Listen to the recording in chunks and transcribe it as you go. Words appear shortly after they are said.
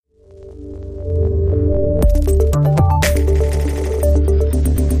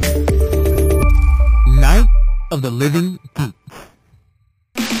of the Living Geek.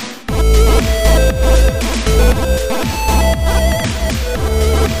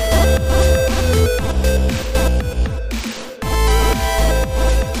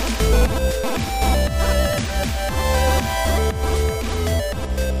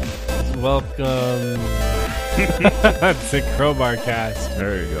 Welcome to Crowbar Cast.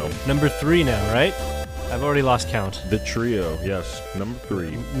 There you go. Number 3 now, right? I've already lost count. The trio, yes. Number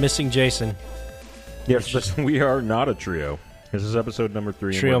 3. Missing Jason. Yes, but we are not a trio. This is episode number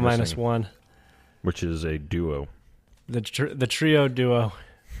 3. Trio and we're minus missing, 1. which is a duo. The trio duo.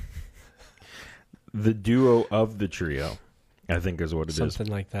 The duo of the trio, I think is what it is. Something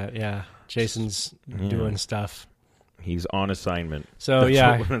like that, yeah. Jason's doing stuff. He's on assignment. So,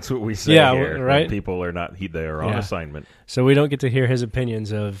 that's what we say here. right? When people are not, they are on assignment. So we don't get to hear his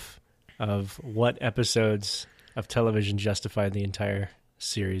opinions of what episodes of television justified the entire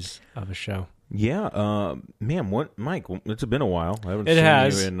series of a show. Yeah, man, Mike, it's been a while. I haven't It seen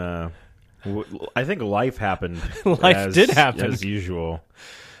has. you in, I think life happened. Life did happen. As usual.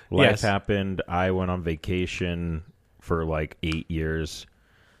 Life happened. I went on vacation for like 8 years.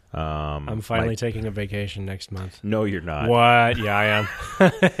 I'm finally taking a vacation next month. No, you're not. What? Yeah, I am.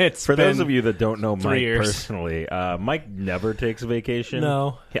 It's For been those of you that don't know 3 Mike years. personally, Mike never takes vacation.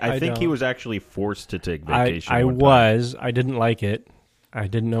 No, I think he don't. was actually forced to take vacation. I one time. was. I didn't like it. I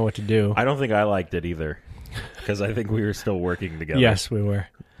didn't know what to do. I don't think I liked it either, because I think we were still working together. Yes, we were.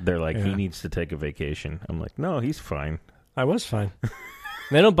 They're like, Yeah. he needs to take a vacation. I'm like, no, he's fine. I was fine.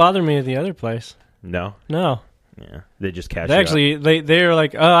 They don't bother me at the other place. No? No. Yeah. They just catch They actually, they're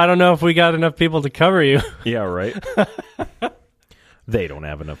like, oh, I don't know if we got enough people to cover you. Yeah, right? They don't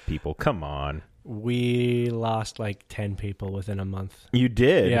have enough people. Come on. We lost like 10 people within a month. You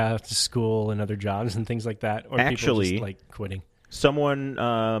did? Yeah, to school and other jobs and things like that. Or Actually, people just like quitting.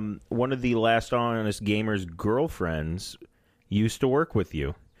 Someone, one of the Last Honest Gamer's girlfriends used to work with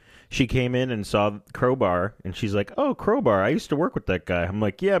you. She came in and saw Crowbar, and she's like, oh, Crowbar, I used to work with that guy. I'm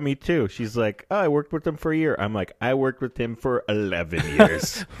like, yeah, me too. She's like, oh, I worked with him for a year. I'm like, I worked with him for 11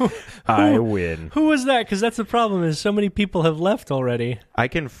 years. I win. Who was that? Because that's the problem is so many people have left already. I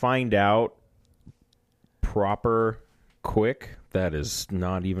can find out proper quick. That is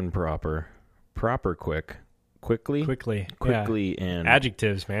not even proper. Proper quick. Quickly, Yeah. and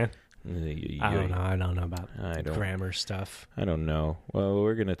Adjectives, man. I don't know about I don't. grammar stuff. I don't know. Well,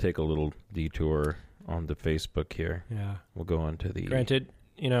 we're gonna take a little detour on the Facebook here. Yeah. We'll go on to the. Granted,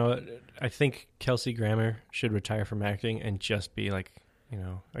 I think Kelsey Grammer should retire from acting and just be like,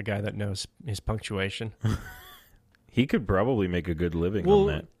 a guy that knows his punctuation. He could probably make a good living on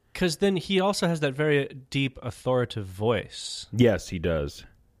that. Because then he also has that very deep, authoritative voice. Yes, he does.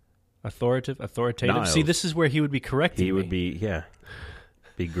 Authoritative. No. See, this is where he would be correcting He me. would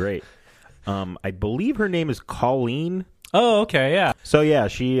be great. I believe her name is Colleen. Oh, okay, yeah. So yeah,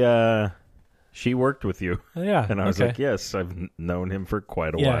 she worked with you. Yeah. And I was okay. like, yes, I've known him for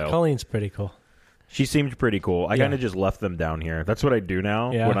quite a Yeah, while. Colleen's pretty cool. She seemed pretty cool. I kind of just left them down here. That's what I do now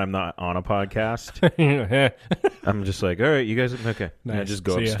when I'm not on a podcast. I'm just like, all right, you guys, okay. And I Nice. just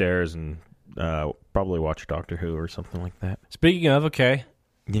go See ya. upstairs and probably watch Doctor Who or something like that. Speaking of, okay,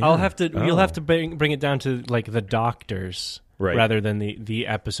 Yeah. I'll have to. You'll Oh. have to bring it down to like the doctors, Right. rather than the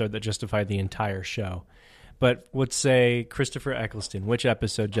episode that justified the entire show. But let's say Christopher Eccleston. Which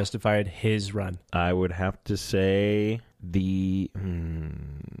episode justified his run? I would have to say the.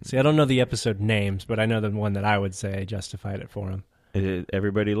 See, I don't know the episode names, but I know the one that I would say justified it for him.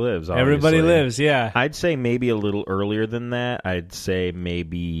 Everybody Lives. Everybody obviously. Lives, yeah. I'd say maybe a little earlier than that. I'd say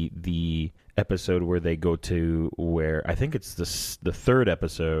maybe the episode where they go to where I think it's the third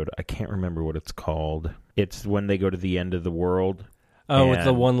episode. I can't remember what it's called. It's when they go to the end of the world. Oh, with the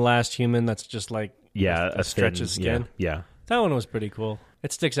and- one last human that's just like a stretch thin- of skin. Yeah. That one was pretty cool.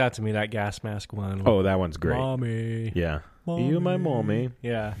 It sticks out to me, that gas mask one. Oh, that one's great. Mommy. Yeah. Mommy. You my mommy.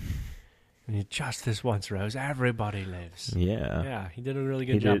 Yeah. And just this once, Rose. Everybody lives. Yeah. Yeah, he did a really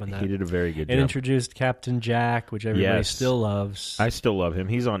good job on that. He did a very good It job. introduced Captain Jack, which everybody Yes. still loves. I still love him.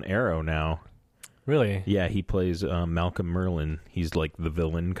 He's on Arrow now. Really? Yeah, he plays Malcolm Merlin. He's like the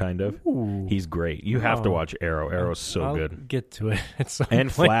villain, kind of. Ooh. He's great. You have to Oh. watch Arrow. Arrow's so I'll good. get to it at some And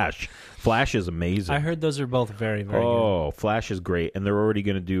point. Flash. Flash is amazing. I heard those are both very, very good. Oh, Flash is great. And they're already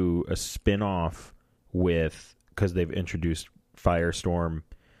going to do a spin-off because they've introduced Firestorm,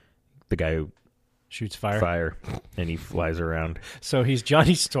 the guy who Shoots fire. fire, and he flies around. So he's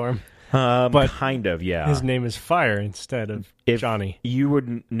Johnny Storm. But kind of, yeah. His name is Fire instead of Johnny. You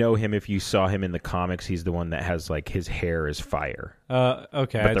wouldn't know him if you saw him in the comics. He's the one that has like his hair is fire.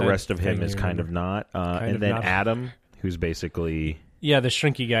 Okay. But the rest of him is kind of not. And then not. Adam, who's basically Yeah, the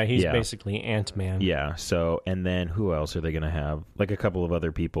shrinky guy. He's Yeah. basically Ant-Man. Yeah. So, and then who else are they going to have? Like a couple of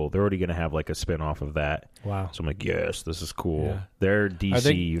other people. They're already going to have like a spin-off of that. Wow. So I'm like, yes, this is cool. Yeah. Their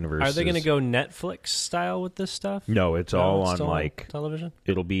DC universe. Are they going to go Netflix style with this stuff? No, it's all on still like television.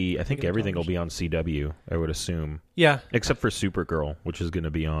 it'll be. I think Regular everything will be on CW. I would assume, Yeah, except for Supergirl, which is going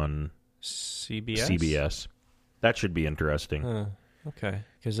to be on CBS. That should be interesting. Okay,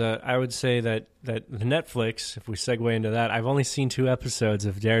 because I would say that the Netflix, if we segue into that, I've only seen 2 episodes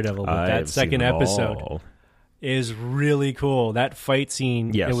of Daredevil, but that second episode is really cool. That fight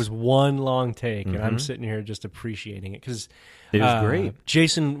scene, Yes. it was one long take, and I'm sitting here just appreciating it because It was great.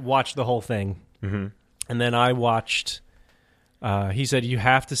 Jason watched the whole thing, and then I watched. He said, you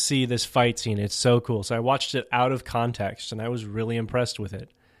have to see this fight scene. It's so cool. So I watched it out of context, and I was really impressed with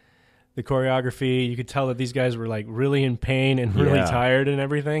it. The choreography, you could tell that these guys were like really in pain and really tired and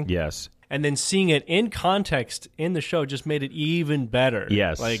everything. Yes. And then seeing it in context in the show just made it even better.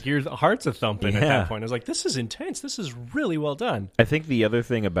 Yes. Like your heart's a thumping at that point. I was like, this is intense. This is really well done. I think the other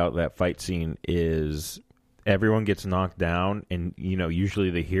thing about that fight scene is everyone gets knocked down, and usually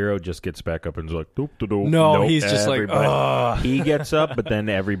the hero just gets back up and is like, doop, doop, doop. No, Nope, he's just like, ugh. He gets up, but then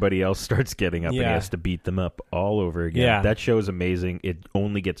everybody else starts getting up, and he has to beat them up all over again. Yeah. That show is amazing. It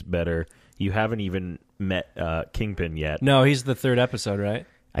only gets better. You haven't even met Kingpin yet. No, he's the 3rd episode, right?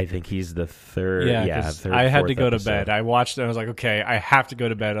 I think he's the third. Yeah, 'cause third, I had to fourth go to episode. bed. I watched it. I was like, okay, I have to go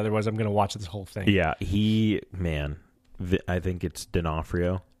to bed. Otherwise, I'm going to watch this whole thing. Yeah, I think it's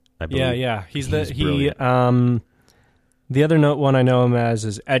D'Onofrio. I believe. Yeah. He's brilliant. The other one I know him as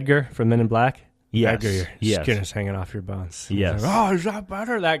is Edgar from Men in Black. Yes. Edgar, your Yes. skin is hanging off your bones. He's Yes. like, oh, is that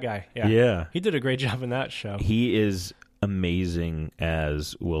better? That guy. Yeah. Yeah. He did a great job in that show. He is amazing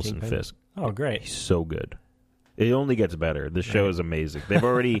as Wilson Kingpin? Fisk. Oh, great. He's so good. It only gets better. The show is amazing. They've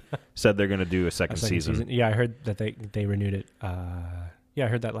already said they're going to do a second season. Yeah, I heard that they renewed it. Yeah, I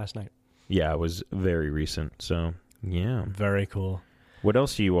heard that last night. Yeah, it was very recent. So, yeah. Very cool. What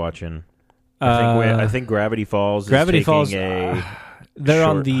else are you watching? I think Gravity Falls is taking they're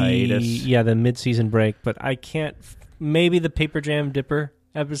on short the hiatus. the mid-season break, but I can't. Maybe the Paper Jam Dipper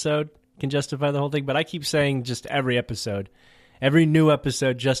episode can justify the whole thing, but I keep saying just every new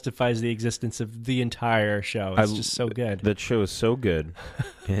episode justifies the existence of the entire show. It's just so good. That show is so good.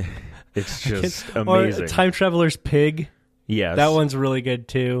 It's just amazing. Or Time Traveler's Pig. Yes. That one's really good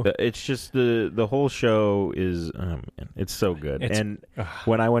too. It's just the whole show is it's so good.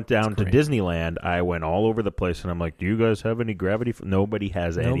 When I went down to Disneyland, I went all over the place, and I'm like, do you guys have any Gravity Falls? Nobody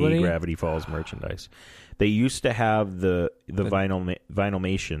has any Gravity Falls merchandise. They used to have the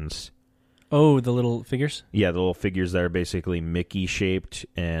Vinylmations. Oh, the little figures? Yeah, the little figures that are basically Mickey shaped,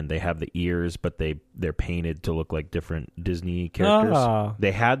 and they have the ears, but they're painted to look like different Disney characters. Oh.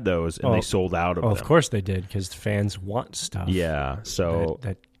 They had those, and they sold out of them. Of course they did, because fans want stuff. Yeah, so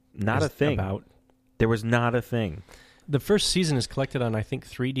that not a thing. There was not a thing. The first season is collected on, I think,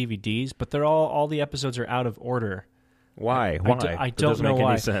 3 DVDs, but they're all the episodes are out of order. Why? I don't know make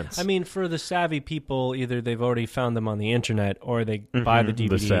why. Any sense. I mean, for the savvy people, either they've already found them on the internet, or they buy the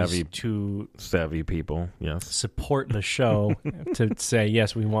DVDs to savvy people, yes, support the show to say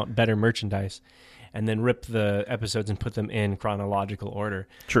yes, we want better merchandise, and then rip the episodes and put them in chronological order.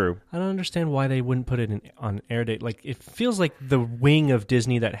 True. I don't understand why they wouldn't put it on air date. Like, it feels like the wing of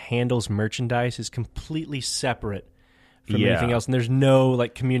Disney that handles merchandise is completely separate from anything else, and there's no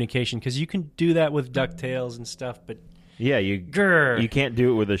communication, because you can do that with DuckTales and stuff, but. Yeah, you can't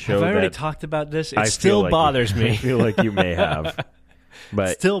do it with a show. Have I already talked about this? It still bothers me. I feel like you may have,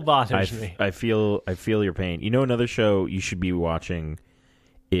 but still bothers me. I feel your pain. Another show you should be watching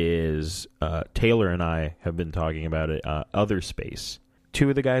is Taylor and I have been talking about it. Other Space. 2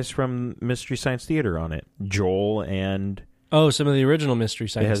 of the guys from Mystery Science Theater on it. Joel and some of the original Mystery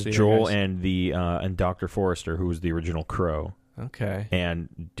Science Theater. It has Joel guys. and Dr. Forrester, who was the original Crow. Okay.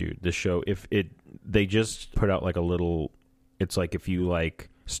 And dude, the show, they just put out a little, it's like if you like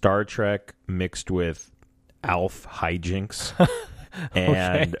Star Trek mixed with Alf hijinks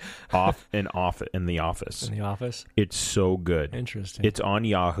and in The Office. In The Office? It's so good. Interesting. It's on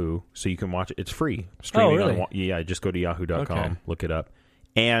Yahoo, so you can watch it. It's free. Streaming really? Just go to yahoo.com, look it up.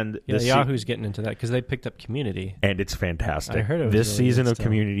 And Yahoo's getting into that because they picked up Community. And it's fantastic. I heard it was this really season good of still.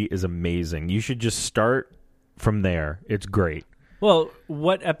 Community is amazing. You should just start from there. It's great. Well,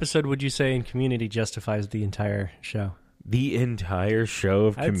 what episode would you say in Community justifies the entire show? The entire show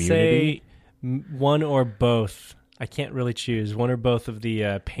of I'd Community? say one or both. I can't really choose. One or both of the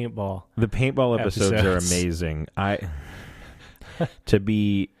paintball. The paintball episodes are amazing. To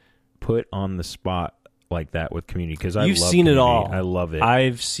be put on the spot like that with Community, because You've seen Community. it all. I love it.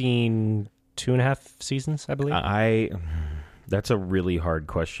 I've seen 2.5 seasons, I believe. That's a really hard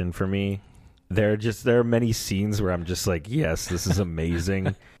question for me. There are many scenes where I'm just like, yes, this is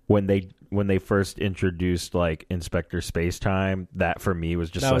amazing. when they first introduced like Inspector Spacetime, that for me was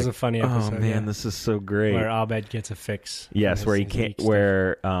just that was a funny episode. Oh man, this is so great. Where Abed gets a fix. Yes, where he can't.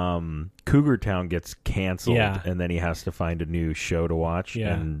 Where Cougar Town gets canceled, Yeah. and then he has to find a new show to watch.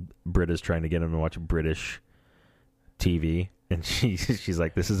 Yeah. And Britta's trying to get him to watch British TV, and she's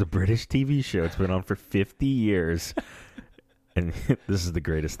like, "This is a British TV show. It's been on for 50 years." And this is the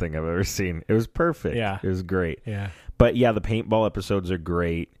greatest thing I've ever seen. It was perfect. Yeah. It was great. Yeah. But yeah, the paintball episodes are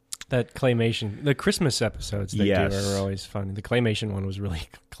great. That claymation, the Christmas episodes they do are always fun. The claymation one was really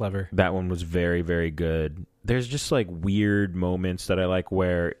clever. That one was very, very good. There's just like weird moments that I like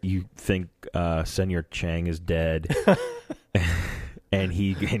where you think Senor Chang is dead. And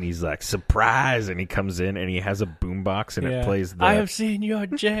he's like, surprise, and he comes in and he has a boombox and it plays the I have seen your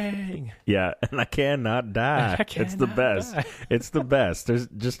Jang. Yeah, and I cannot die. It's the best. It's the best. There's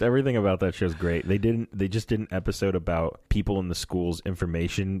just everything about that show is great. They just did an episode about people in the school's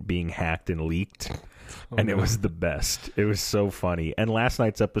information being hacked and leaked. And it was the best. It was so funny. And last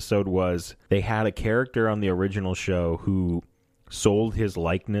night's episode was they had a character on the original show who sold his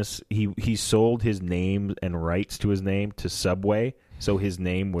likeness. He sold his name and rights to his name to Subway. So his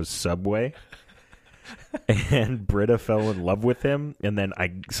name was Subway. And Britta fell in love with him. And then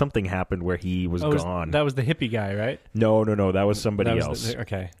something happened where he was gone. That was the hippie guy, right? No. That was somebody else.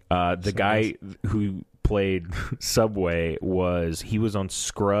 Okay. The guy who played Subway was on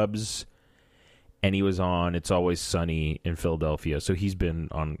Scrubs. And he was on It's Always Sunny in Philadelphia. So he's been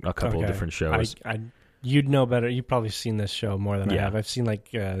on a couple of different shows. You'd know better. You've probably seen this show more than I Yeah. have. I've seen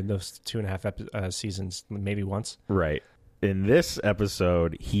like those 2.5 seasons, maybe once. Right. In this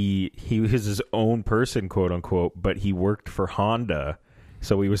episode, he was his own person, quote unquote, but he worked for Honda.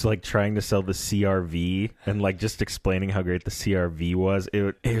 So he was like trying to sell the CRV and like just explaining how great the CRV was.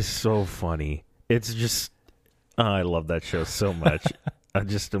 It was so funny. It's just, I love that show so much. I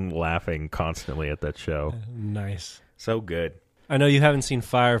just am laughing constantly at that show. Nice. So good. I know you haven't seen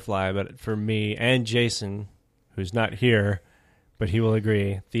Firefly, but for me and Jason, who's not here, but he will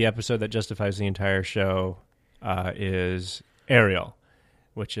agree, the episode that justifies the entire show is Ariel,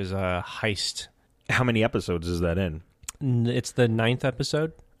 which is a heist. How many episodes is that in? It's the 9th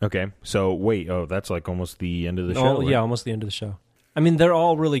episode. Okay. So wait, that's like almost the end of the show? Oh, right? yeah, almost the end of the show. I mean, they're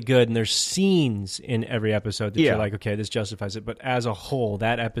all really good, and there's scenes in every episode that you're like, okay, this justifies it. But as a whole,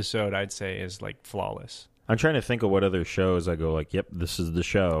 that episode, I'd say, is like flawless. I'm trying to think of what other shows I go like, yep, this is the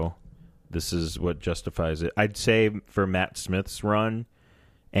show. This is what justifies it. I'd say for Matt Smith's run,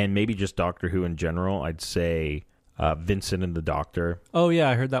 and maybe just Doctor Who in general, I'd say Vincent and the Doctor. Oh, yeah,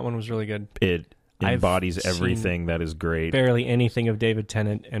 I heard that one was really good. It embodies everything that is great. Barely anything of David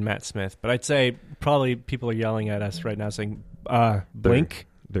Tennant and Matt Smith. But I'd say probably people are yelling at us right now saying, Blink,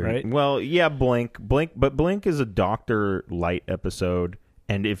 right? Well, yeah, Blink. But Blink is a Doctor Light episode,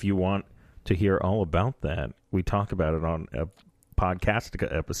 and if you want to hear all about that, we talk about it on a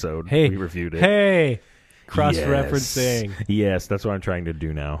Podcastica episode. Hey, we reviewed it. Hey, cross-referencing. Yes, that's what I'm trying to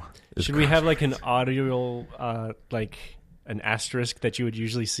do now. Should we have like an audio, like an asterisk that you would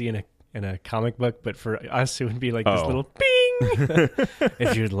usually see in a comic book, but for us it would be like this little bing.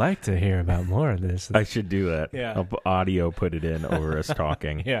 If you'd like to hear about more of this, I should do that. Yeah, I'll audio put it in over us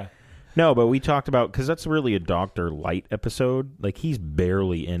talking. Yeah. No, but we talked about, because that's really a Dr. Light episode. Like, he's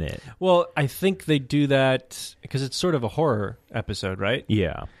barely in it. Well, I think they do that because it's sort of a horror episode, right?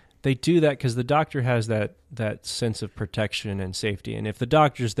 Yeah. They do that because the Doctor has that sense of protection and safety. And if the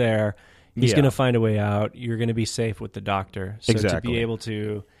Doctor's there, he's going to find a way out. You're going to be safe with the Doctor. So to be able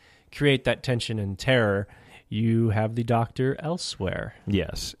to create that tension and terror, you have the Doctor elsewhere.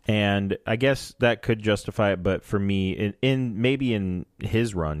 Yes, and I guess that could justify it, but for me, maybe in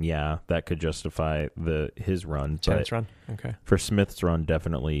his run, yeah, that could justify his run. Tennant's run? Okay. For Smith's run,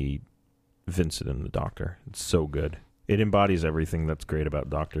 definitely Vincent and the Doctor. It's so good. It embodies everything that's great about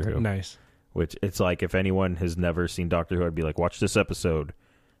Doctor Who. Nice. Which, it's like, if anyone has never seen Doctor Who, I'd be like, watch this episode.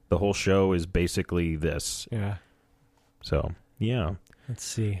 The whole show is basically this. Yeah. So, yeah. Let's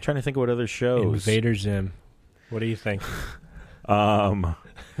see. I'm trying to think of what other shows. Invader Zim. What do you think?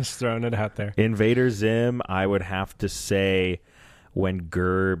 Just throwing it out there. Invader Zim, I would have to say when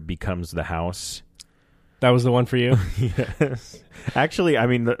Gur becomes the house. That was the one for you? Yes. Actually, I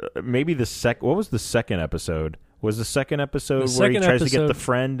mean, maybe what was the second episode? Was the second episode where he tries to get the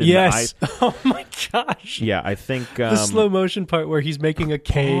friend? Yes. Oh my gosh. Yeah, I think the slow motion part where he's making a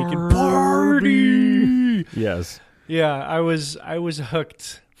cake and party. Yes. Yeah, I was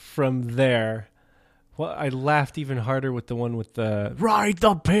hooked from there. Well, I laughed even harder with the one with the ride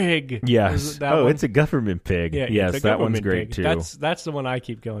the pig. Yes. That one? It's a government pig. Yeah, yes, it's a that one's government great pig. too. That's the one I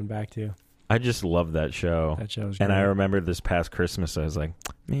keep going back to. I just love that show. That show's And great. I remember this past Christmas, I was like,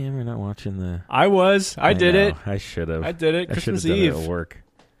 man, we're not watching the... I did know. it. I should have. I did it. I should have Christmas done Eve. it at work.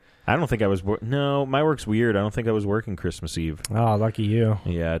 I don't think I was... No, my work's weird. I don't think I was working Christmas Eve. Oh, lucky you.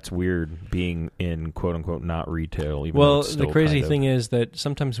 Yeah, it's weird being in quote-unquote not retail. Even though Well, it's the still crazy kind of. thing is that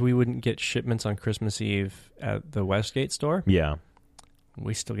sometimes we wouldn't get shipments on Christmas Eve at the Westgate store. Yeah.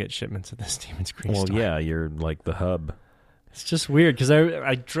 We still get shipments at the Stevens Creek Well, store. yeah, you're like the hub. It's just weird because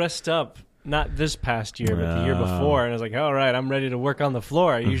I dressed up, not this past year, but the year before, and I was like, all right, I'm ready to work on the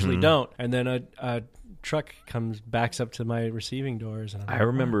floor. I usually don't. And then a truck backs up to my receiving doors. And I'm I like,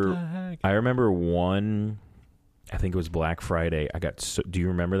 remember what the heck? I remember one, I think it was Black Friday. Do you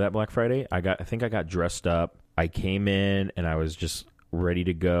remember that Black Friday? I think I got dressed up. I came in and I was just ready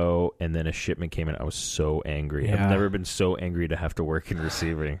to go, and then a shipment came in. I was so angry. Yeah. I've never been so angry to have to work in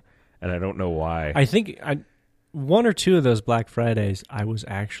receiving, and I don't know why. I think one or two of those Black Fridays, I was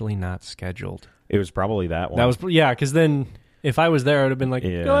actually not scheduled. It was probably that one. That was because then if I was there, I would have been like,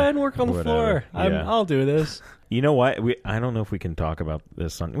 Yeah, go ahead and work on the whatever. floor. Yeah. I'll do this. You know what? I don't know if we can talk about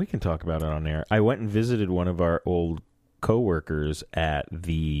this we can talk about it on air. I went and visited one of our old coworkers at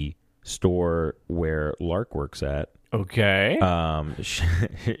the store where Lark works at. Okay.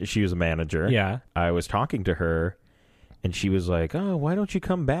 She was a manager. Yeah. I was talking to her, and she was like, "Oh, why don't you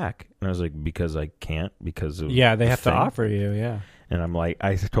come back?" And I was like, "Because I can't. Because of Yeah, they the have thing." to offer you. Yeah. And I'm like,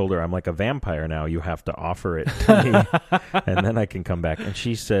 I told her, I'm like a vampire now. You have to offer it to me, and then I can come back. And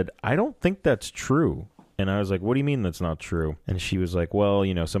she said, I don't think that's true. And I was like, what do you mean that's not true? And she was like, well,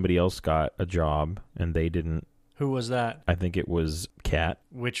 somebody else got a job, and they didn't. Who was that? I think it was Kat.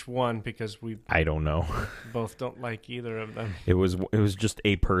 Which one? Because we I don't know. both don't like either of them. It was just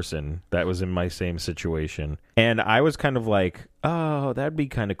a person that was in my same situation. And I was kind of like, oh, that'd be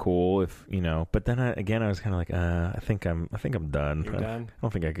kind of cool if, but then I was kind of like, I think I'm done. You're done? I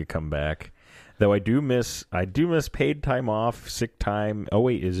don't think I could come back. Though I do miss paid time off, sick time. Oh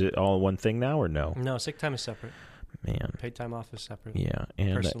wait, is it all one thing now or no? No, sick time is separate. Man. Paid time off is separate. Yeah,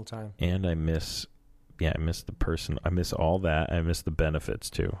 and Personal time. And I miss the person. I miss all that. I miss the benefits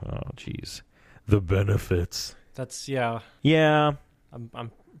too. Oh jeez. The benefits. That's Yeah.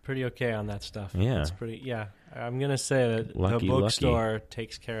 I'm pretty okay on that stuff. Yeah. It's pretty. Yeah, I'm gonna say that Lucky, the bookstore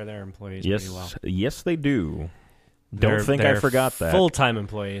takes care of their employees Yes. pretty well. Yes, they do. Don't think I forgot that. Full-time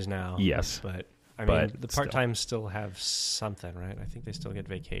employees now. Yes. But I But mean, the part-time still have something, right? I think they still get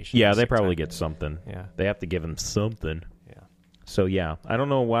vacation. Yeah, they sick probably time. get something. Yeah. They have to give them something. Yeah. So yeah, I don't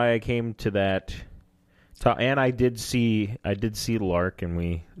know why I came to that. And I did see Lark, and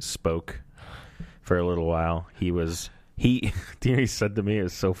we spoke for a little while. He said to me, it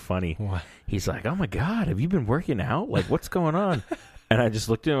was so funny. What? He's like, "Oh my God, have you been working out? Like, what's going on?" And I just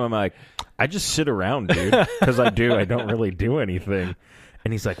looked at him. I'm like, "I just sit around, dude, because I do. I don't really do anything."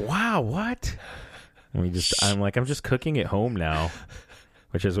 And he's like, "Wow, what?" And I'm like, "I'm just cooking at home now,"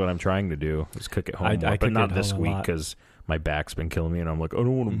 which is what I'm trying to do. Is cook at home, I more, cook but not at this home a week lot. because my back's been killing me, and I'm like, I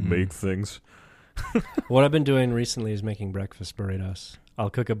don't want to make things. What I've been doing recently is making breakfast burritos. I'll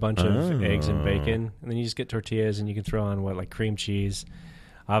cook a bunch of eggs and bacon, and then you just get tortillas, and you can throw on like cream cheese,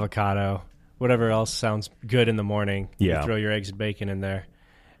 avocado, whatever else sounds good in the morning. Yeah. You throw your eggs and bacon in there,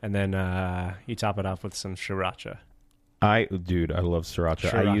 and then you top it off with some sriracha. I love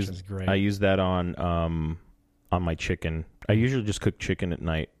sriracha. Sriracha's great. I use that on my chicken. I usually just cook chicken at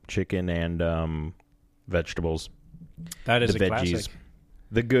night, chicken and vegetables. That is the a veggies, classic.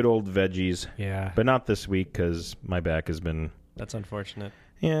 the good old veggies. Yeah, But not this week because my back has been that's unfortunate.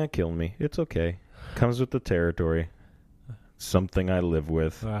 killing me. It's okay. Comes with the territory. Something I live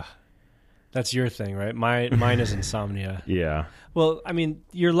with. That's your thing, right? Mine is insomnia. Yeah. Well, I mean,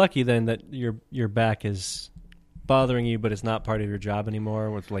 you're lucky then that your back is bothering you, but it's not part of your job anymore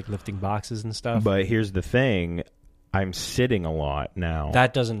with like lifting boxes and stuff. But here's the thing. I'm sitting a lot now.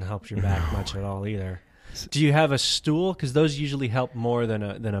 That doesn't help your back much at all either. Do you have a stool? Because those usually help more than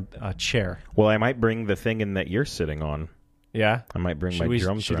a chair. Well, I might bring the thing in that you're sitting on. Yeah? I might bring my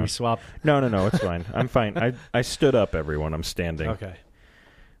drums Should around. we swap? No, it's fine. I'm fine. I stood up, everyone. I'm standing. Okay.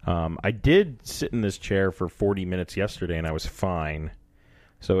 I did sit in this chair for 40 minutes yesterday, and I was fine.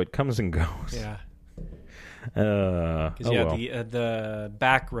 So it comes and goes. Yeah. Well. The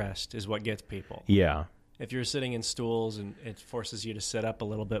backrest is what gets people. Yeah. If you're sitting in stools and it forces you to sit up a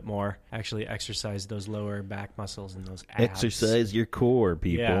little bit more, actually exercise those lower back muscles and those abs. Exercise your core,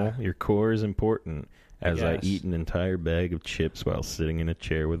 people. Yeah. Your core is important. as I Yes. eat an entire bag of chips while sitting in a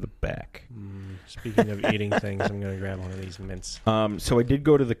chair with a back. Speaking of eating things, I'm going to grab one of these mints. So I did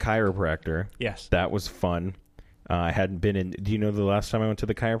go to the chiropractor. Yes. That was fun. I hadn't been in. Do you know the last time I went to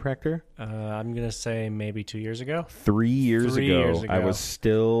the chiropractor? I'm going to say maybe 2 years ago. 3 years 3 ago. years ago. I was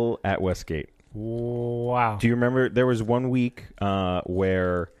still at Westgate. Wow. Do you remember? There was 1 week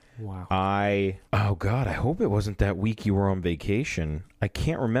where Wow. oh God, I hope it wasn't that week you were on vacation. I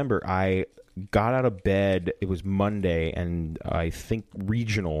can't remember. I got out of bed. It was Monday, and I think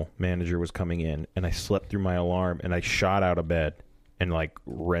regional manager was coming in, and I slept through my alarm, and I shot out of bed and like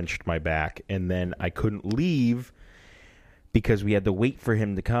wrenched my back, and then I couldn't leave because we had to wait for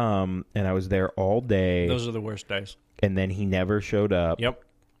him to come, and I was there all day. Those are the worst days. And then he never showed up. Yep.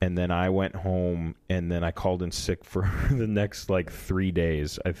 And then I went home, and then I called in sick for the next, 3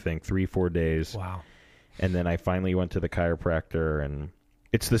 days, I think, 3-4 days. Wow. And then I finally went to the chiropractor, and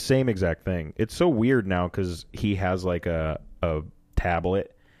it's the same exact thing. It's so weird now because he has, a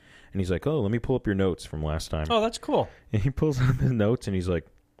tablet, and he's like, oh, let me pull up your notes from last time. Oh, that's cool. And he pulls up his notes, and he's like,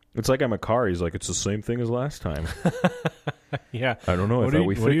 it's like I'm a car. He's like, it's the same thing as last time. Yeah. I don't know. What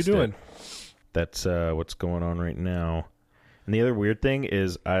are you doing? That's what's going on right now. And the other weird thing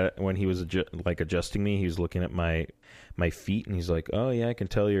is, when he was adjusting me, he was looking at my feet, and he's like, "Oh yeah, I can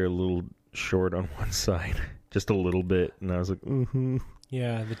tell you're a little short on one side, just a little bit." And I was like, "Mm-hmm."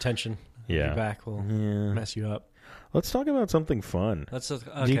 Yeah, the tension. Yeah. Your back will Yeah. mess you up. Let's talk about something fun. Okay.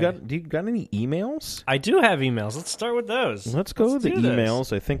 Do you got any emails? I do have emails. Let's start with those. Let's go with the do this.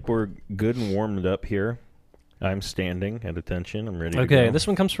 emails. I think we're good and warmed up here. I'm standing at attention. I'm ready to Okay, go. this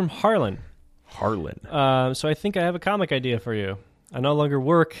one comes from Harlan. Harlan. So I think I have a comic idea for you. I no longer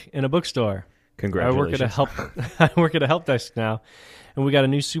work in a bookstore. Congratulations. I work at a help. I work at a help desk now, and we got a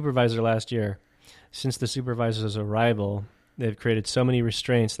new supervisor last year. Since the supervisor's arrival, they've created so many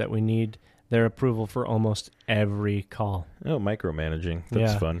restraints that we need their approval for almost every call. Oh, micromanaging.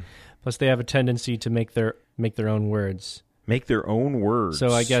 That's Yeah. fun. Plus, they have a tendency to make their own words. Make their own words. So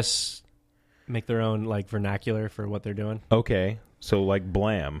I guess make their own vernacular for what they're doing. Okay. So like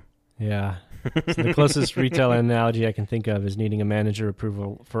blam. Yeah. So the closest retail analogy I can think of is needing a manager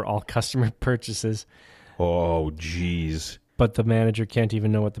approval for all customer purchases, Oh, jeez. but the manager can't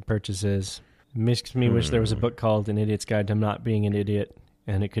even know what the purchase is. Makes me wish there was a book called An Idiot's Guide to Not Being an Idiot,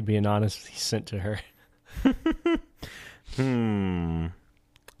 and it could be anonymously sent to her.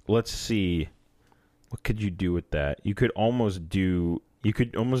 Let's see. What could you do with that? You could almost do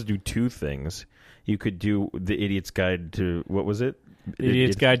two things. You could do the Idiot's Guide to, what was it? The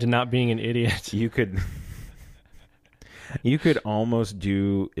Idiot's Guide to Not Being an Idiot. You could almost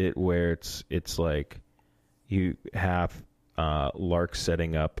do it where it's like you have Lark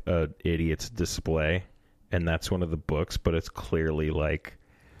setting up a idiot's display, and that's one of the books, but it's clearly like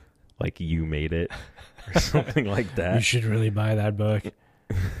you made it or something like that. You should really buy that book.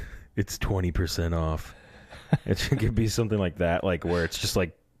 It's 20% off. It could be something like that, where it's just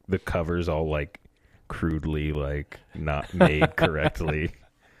the cover's all crudely not made correctly.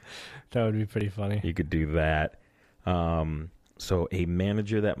 That would be pretty funny. You could do that. So a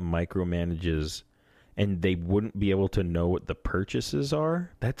manager that micromanages, and they wouldn't be able to know what the purchases are.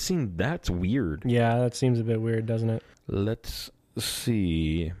 That's weird. Yeah, that seems a bit weird, doesn't it? Let's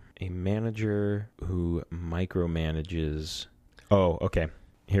see. A manager who micromanages. Oh, okay.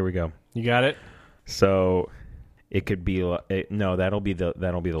 Here we go. You got it? So it could be no. That'll be the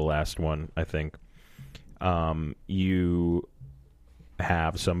last one, I think. You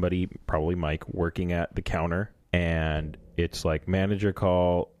have somebody, probably Mike, working at the counter, and it's like manager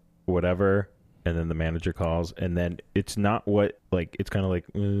call, whatever, and then the manager calls, and then it's not what it's kind of like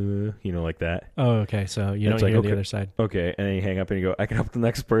that. Oh, okay. So you don't It's hear like, the okay. other side. Okay, and then you hang up and you go, I can help the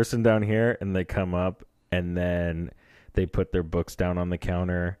next person down here, and they come up, and then they put their books down on the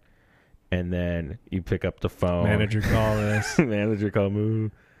counter, and then you pick up the phone. Manager call this. Manager call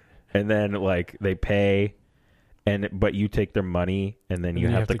move, and then they pay, but you take their money, and then you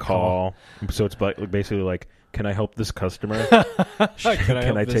have to call. So it's basically can I help this customer?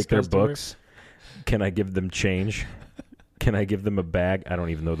 Can I take their books? Can I give them change? Can I give them a bag? I don't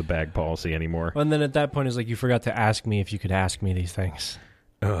even know the bag policy anymore. And then at that point, it's you forgot to ask me if you could ask me these things.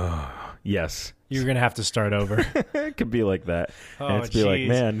 Yes. You're going to have to start over. It could be like that. Oh, and it's be like,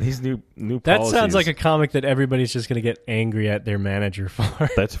 man, these new that policies. sounds like a comic that everybody's just going to get angry at their manager for.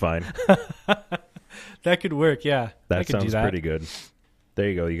 That's fine. That could work, yeah. I That could do sounds that. pretty good. There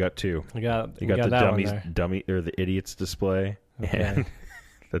you go. You got two. You got the that dummy or the idiot's display. Okay. And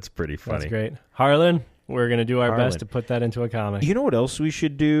that's pretty funny. That's great. Harlan, we're going to do our Harlan. best to put that into a comic. You know what else we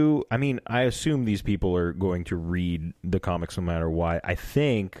should do? I mean, I assume these people are going to read the comics no matter what. I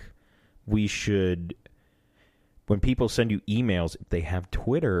think we should when people send you emails, if they have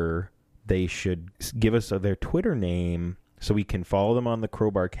Twitter, they should give us their Twitter name so we can follow them on the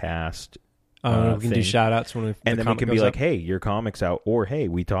Crowbar Cast. We can do shout outs when and then we can be like, hey, your comic's out, or hey,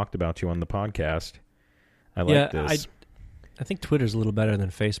 we talked about you on the podcast. I like this. I think Twitter's a little better than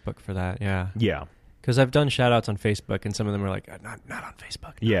Facebook for that. Yeah. Yeah. Because I've done shout outs on Facebook, and some of them are like, not on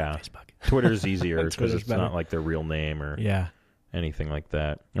Facebook. Yeah. On Facebook. Twitter's easier because Twitter's it's better. not like their real name or Yeah. anything like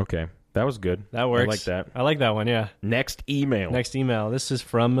that. Okay. That was good. That works. I like that. I like that one, yeah. Next email. This is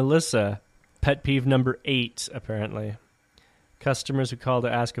from Melissa. Pet peeve number 8, apparently. Customers who call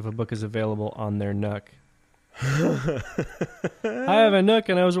to ask if a book is available on their Nook. I have a Nook,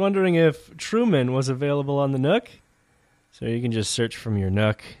 and I was wondering if Truman was available on the Nook. So you can just search from your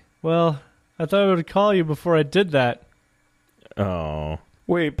Nook. Well, I thought I would call you before I did that. Oh.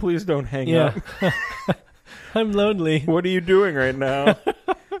 Wait, please don't hang up. I'm lonely. What are you doing right now?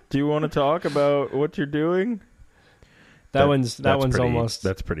 Do you want to talk about what you're doing? That one's pretty, almost...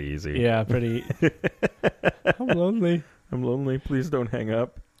 That's pretty easy. Yeah, pretty... I'm lonely. I'm lonely. Please don't hang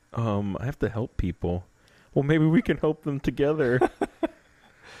up. I have to help people. Well, maybe we can help them together.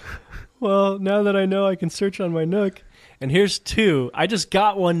 Well, now that I know I can search on my Nook. And here's 2. I just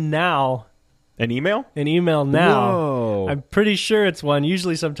got one now. An email? An email now. Whoa. I'm pretty sure it's one.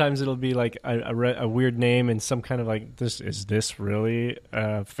 Usually sometimes it'll be like a weird name and some kind of like, is this really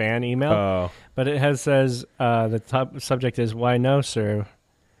a fan email? Oh. But it says the top subject is, why no, sir?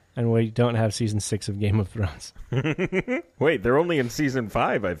 And we don't have season 6 of Game of Thrones. Wait, they're only in season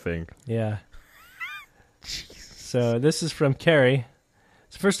 5, I think. Yeah. So this is from Carrie.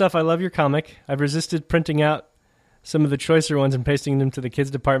 So first off, I love your comic. I've resisted printing out some of the choicer ones and pasting them to the kids'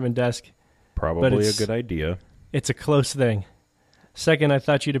 department desk. Probably a good idea. It's a close thing. Second, I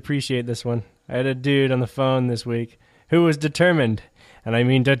thought you'd appreciate this one. I had a dude on the phone this week who was determined, and I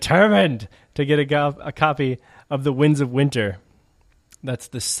mean determined, to get a copy of The Winds of Winter. That's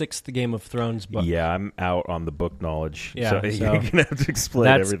the 6th Game of Thrones book. Yeah, I'm out on the book knowledge. Yeah, so you're going to have to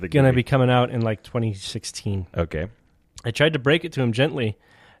explain everything. That's going to be coming out in like 2016. Okay. I tried to break it to him gently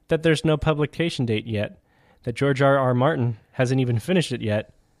that there's no publication date yet, that George R.R. Martin hasn't even finished it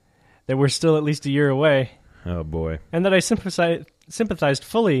yet, that we're still at least a year away. Oh, boy. And that I sympathized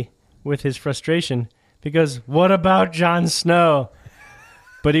fully with his frustration because what about Jon Snow?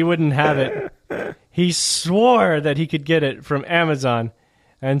 But he wouldn't have it. He swore that he could get it from Amazon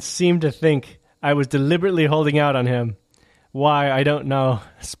and seemed to think I was deliberately holding out on him. Why, I don't know.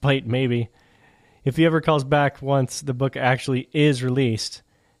 Spite, maybe. If he ever calls back once the book actually is released,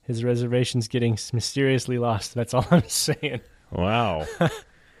 his reservation's getting mysteriously lost. That's all I'm saying. Wow.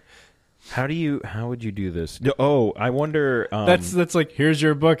 How would you do this? Oh, I wonder. That's like, here's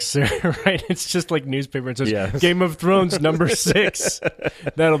your book, sir. Right? It's just like newspaper. It says Yes. Game of Thrones number 6.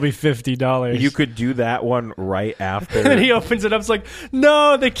 That'll be $50. You could do that one right after. And then he opens it up. It's like,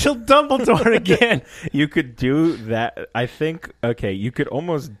 no, they killed Dumbledore again. You could do that. I think. Okay, you could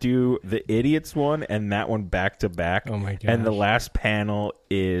almost do the Idiots one and that one back to back. Oh my gosh. And the last panel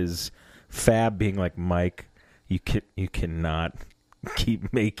is Fab being like, Mike, you cannot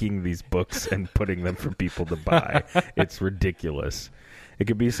keep making these books and putting them for people to buy. It's ridiculous. It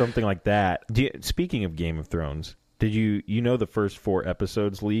could be something like that. Speaking of Game of Thrones, did you know the first 4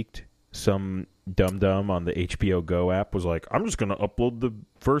 episodes leaked? Some dum-dum on the HBO Go app was like, I'm just going to upload the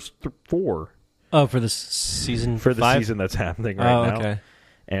first 4. Oh, for the season For the 5? season that's happening right now. Okay.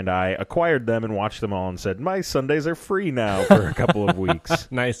 And I acquired them and watched them all and said, my Sundays are free now for a couple of weeks.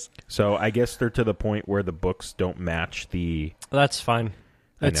 Nice. So I guess they're to the point where the books don't match the... That's fine.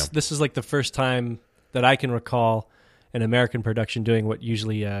 This is like the first time that I can recall an American production doing what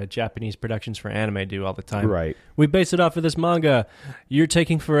usually Japanese productions for anime do all the time. Right. We base it off of this manga. You're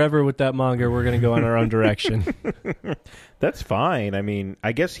taking forever with that manga. We're going to go in our own direction. That's fine. I mean,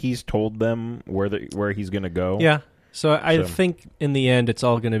 I guess he's told them where he's going to go. Yeah. So I think in the end, it's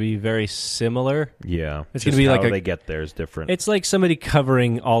all going to be very similar. Yeah. It's going to be like they get there is different. It's like somebody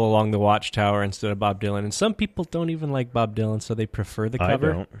covering All Along the Watchtower instead of Bob Dylan. And some people don't even like Bob Dylan, so they prefer the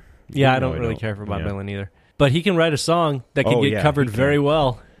cover. I don't. Yeah, I don't really care for Bob Dylan either. But he can write a song that can get covered very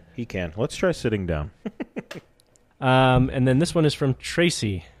well. He can. Let's try sitting down. And then this one is from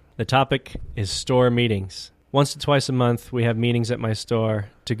Tracy. The topic is store meetings. Once to twice a month, we have meetings at my store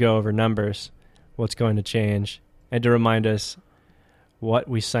to go over numbers, what's going to change, and to remind us what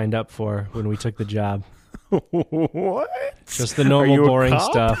we signed up for when we took the job. What? Just the normal boring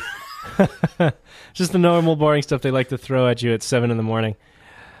stuff. Just the normal boring stuff they like to throw at you at 7 a.m.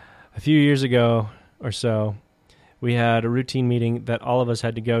 A few years ago or so, we had a routine meeting that all of us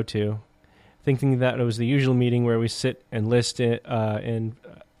had to go to, thinking that it was the usual meeting where we sit and list in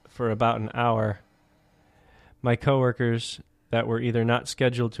for about an hour. My coworkers that were either not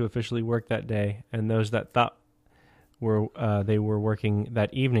scheduled to officially work that day, and those that thought they were working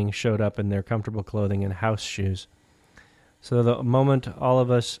that evening showed up in their comfortable clothing and house shoes. So the moment all of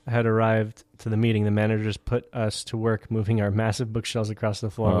us had arrived to the meeting, the managers put us to work moving our massive bookshelves across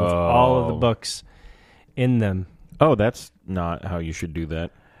the floor with all of the books in them. Oh, that's not how you should do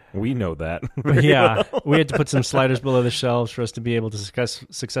that. We know that. Yeah, we had to put some sliders below the shelves for us to be able to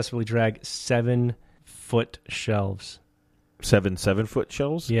successfully drag 7-foot shelves. 7-foot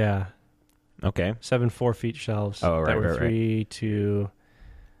shelves? Yeah. Okay. 7 4-feet shelves. Oh, right, that were right, 3 to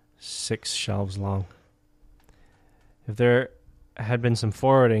 6 shelves long. If there had been some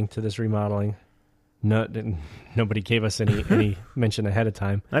forwarding to this remodeling, nobody gave us any mention ahead of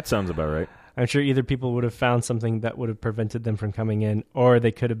time. That sounds about right. I'm sure either people would have found something that would have prevented them from coming in, or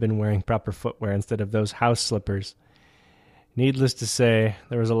they could have been wearing proper footwear instead of those house slippers. Needless to say,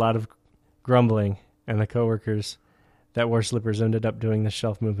 there was a lot of grumbling, and the coworkers that wore slippers ended up doing the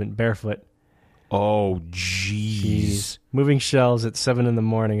shelf movement barefoot. Oh, jeez. Moving shelves at 7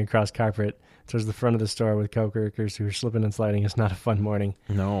 a.m. across carpet towards the front of the store with coworkers who are slipping and sliding is not a fun morning.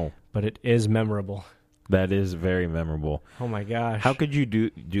 No. But it is memorable. That is very memorable. Oh, my gosh. How could you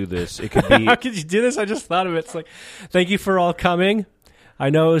do this? It could be... How could you do this? I just thought of it. It's like, thank you for all coming. I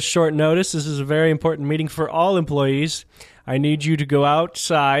know it was short notice. This is a very important meeting for all employees. I need you to go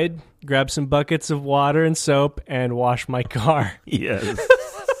outside, grab some buckets of water and soap, and wash my car. Yes.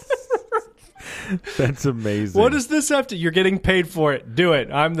 That's amazing. What does this have to... You're getting paid for it. Do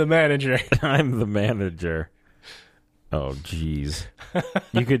it. I'm the manager. I'm the manager. Oh, jeez.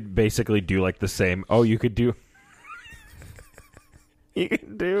 You could basically do like the same... Oh, you could do... You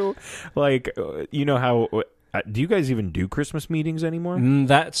could do like... You know how... Do you guys even do Christmas meetings anymore?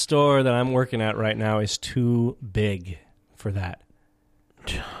 That store that I'm working at right now is too big for that.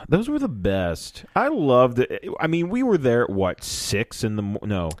 Those were the best. I loved it. I mean, we were there at 6 in the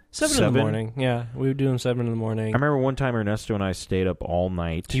no 7 in the morning. Yeah, we would do them 7 in the morning. I remember one time Ernesto and I stayed up all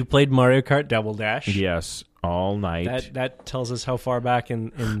night. You played Mario Kart Double Dash. Yes, all night. That tells us how far back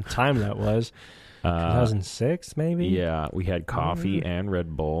in time that was. 2006, maybe. Yeah, we had coffee and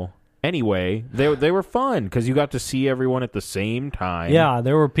Red Bull. Anyway, they were fun because you got to see everyone at the same time. Yeah,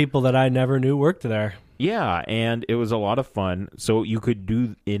 there were people that I never knew worked there. Yeah, and it was a lot of fun. So you could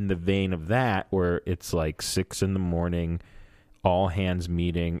do in the vein of that where it's like 6 in the morning, all hands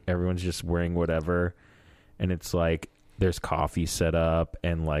meeting, everyone's just wearing whatever, and it's like there's coffee set up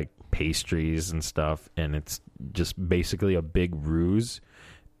and like pastries and stuff, and it's just basically a big ruse.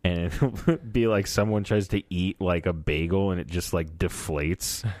 And it would be like someone tries to eat like a bagel and it just like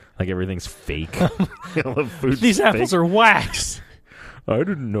deflates. Like everything's fake. The food's These apples fake. are wax. I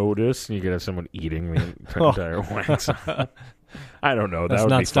didn't notice. And you could have someone eating the entire wax. I don't know. That's that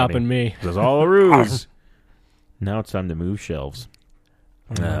would not be stopping funny. me. It was all a ruse. Now it's time to move shelves.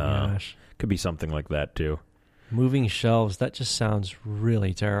 Oh my gosh. Could be something like that too. Moving shelves, that just sounds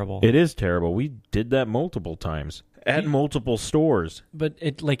really terrible. It is terrible. We did that multiple times. At multiple stores. But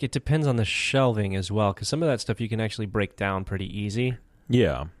it depends on the shelving as well, because some of that stuff you can actually break down pretty easy.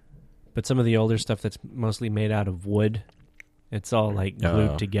 Yeah. But some of the older stuff that's mostly made out of wood, it's all like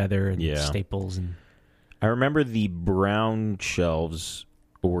glued together and staples. And I remember the brown shelves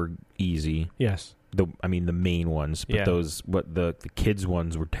were easy. yes. The main ones, but the kids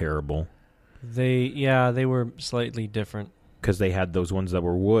ones were terrible. They were slightly different. Because they had those ones that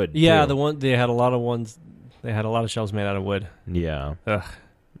were wood. Yeah, too. they had a lot of ones. They had a lot of shelves made out of wood. Yeah. Ugh.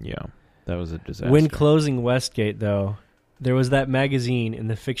 Yeah. That was a disaster. When closing Westgate, though, there was that magazine in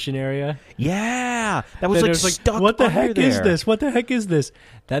the fiction area. Yeah. That was like stuck what the under heck there. is this? What the heck is this?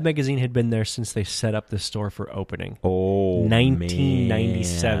 That magazine had been there since they set up the store for opening. Oh,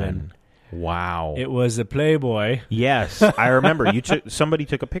 1997. Man. Wow. It was a Playboy. Yes. I remember. Somebody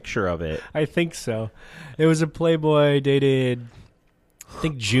took a picture of it. I think so. It was a Playboy dated... I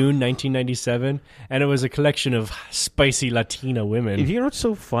think June 1997, and it was a collection of spicy Latina women. You know what's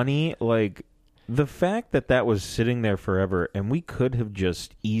so funny? Like, the fact that was sitting there forever, and we could have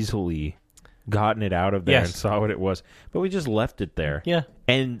just easily gotten it out of there and saw what it was, but we just left it there. Yeah.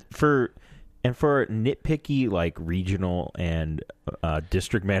 And for nitpicky, like, regional and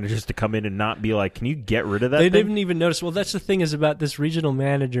district managers to come in and not be like, can you get rid of that They thing? didn't even notice. Well, that's the thing is about this regional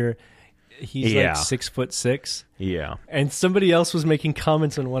manager... He's like 6'6". Yeah. And somebody else was making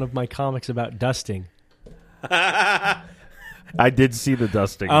comments on one of my comics about dusting. I did see the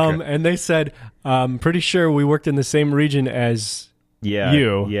dusting. And they said, pretty sure we worked in the same region as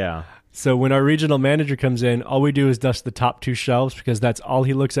you. Yeah. So when our regional manager comes in, all we do is dust the top 2 shelves because that's all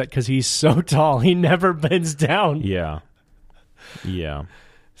he looks at because he's so tall. He never bends down. Yeah. Yeah.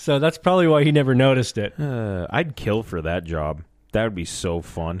 So that's probably why he never noticed it. I'd kill for that job. That would be so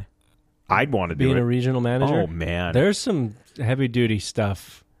fun. I'd want to do Being it. a regional manager? Oh, man. There's some heavy-duty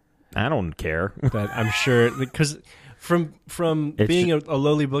stuff I don't care. that I'm sure... Because from being a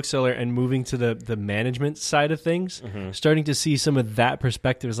lowly bookseller and moving to the management side of things, starting to see some of that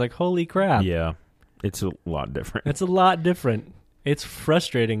perspective is like, holy crap. Yeah. It's a lot different. It's a lot different. It's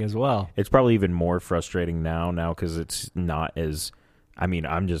frustrating as well. It's probably even more frustrating now because it's not as... I mean,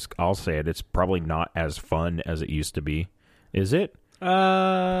 I'll say it. It's probably not as fun as it used to be. Is it?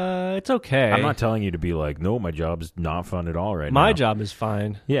 It's okay. I'm not telling you to be like, no, my job's not fun at all right now. My job is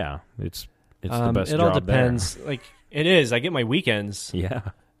fine. Yeah, it's the best it job all depends. there. Like, it is. I get my weekends. Yeah.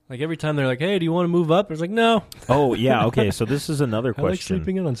 Like, every time they're like, hey, do you want to move up? I was like, no. Oh, yeah, okay, so this is another I like question.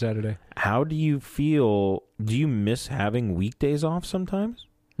 sleeping in on Saturday. How do you feel? Do you miss having weekdays off sometimes?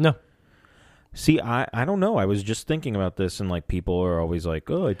 No. See, I don't know. I was just thinking about this, and like people are always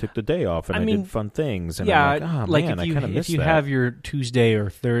like, "Oh, I took the day off and I did fun things." And yeah, I'm like, "Oh man, I kind of miss that." If you have your Tuesday or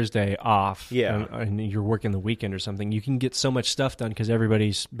Thursday off, Yeah. and you're working the weekend or something, you can get so much stuff done because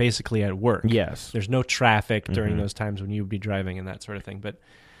everybody's basically at work. Yes, There's no traffic during those times when you would be driving and that sort of thing. But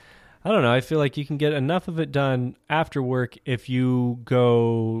I don't know. I feel like you can get enough of it done after work if you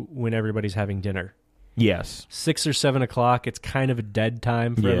go when everybody's having dinner. yes, 6 or 7 o'clock, it's kind of a dead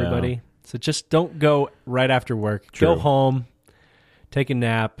time for Yeah. everybody. So just don't go right after work. True. Go home, take a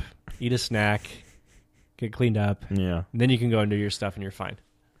nap, eat a snack, get cleaned up. yeah. And then you can go and do your stuff and you're fine.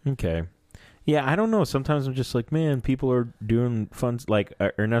 Okay. Yeah, I don't know. Sometimes I'm just like, man, people are doing fun. Like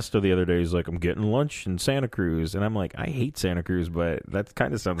Ernesto the other day was like, I'm getting lunch in Santa Cruz, and I'm like, I hate Santa Cruz, but that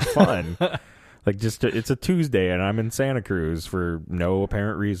kind of sounds fun. Like, it's a Tuesday, and I'm in Santa Cruz for no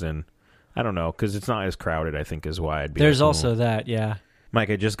apparent reason. I don't know, because it's not as crowded, I think, is why I'd be. There's like, also that, yeah. Mike,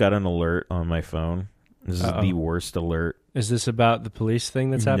 I just got an alert on my phone. This is the worst alert. Is this about the police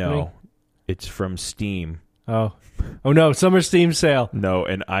thing that's happening? No, it's from Steam. Oh no, summer Steam sale. No,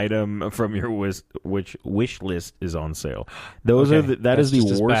 an item from your wish list is on sale. Those Okay, are that that's is the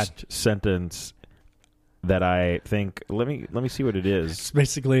just as worst sentence that I think. Let me see what it is. It's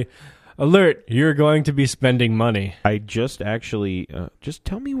basically, alert, you're going to be spending money. I just actually just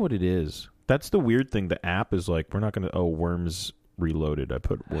tell me what it is. That's the weird thing. The app is like, we're not going to. Oh, Worms Reloaded. I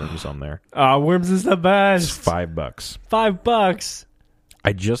put Worms on there. Worms is the best. It's $5. $5.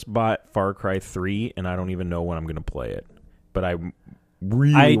 I just bought Far Cry 3, and I don't even know when I'm going to play it. But I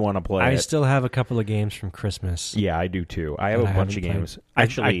really want to play it. I still have a couple of games from Christmas. Yeah, I do too. I have a bunch of games.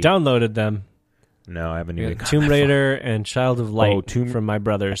 Actually, I downloaded them. No, I haven't even. Tomb Raider and Child of Light from my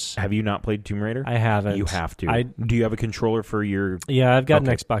brothers. Have you not played Tomb Raider? I haven't. You have to. Do you have a controller for your... Yeah, I've got an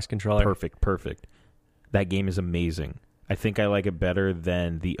Xbox controller. Perfect. That game is amazing. I think I like it better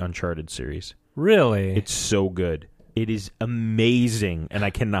than the Uncharted series. Really? It's so good. It is amazing, and I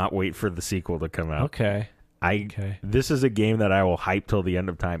cannot wait for the sequel to come out. Okay. This is a game that I will hype till the end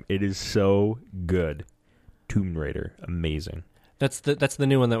of time. It is so good. Tomb Raider, amazing. That's the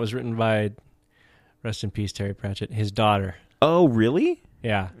new one that was written by, rest in peace, Terry Pratchett, his daughter. Oh, really?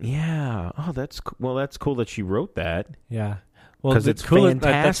 Yeah. Yeah. Oh, that's cool that she wrote that. Yeah. Well, because it's fantastic.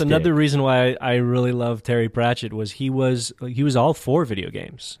 That's another reason why I really love Terry Pratchett was he was all for video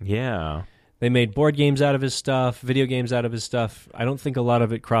games. Yeah. They made board games out of his stuff, video games out of his stuff. I don't think a lot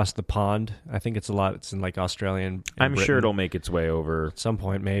of it crossed the pond. I think it's in like Australian. I'm Britain. sure it'll make its way over at some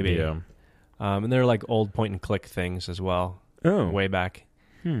point, maybe. Yeah. And they're like old point and click things as well. Oh, way back.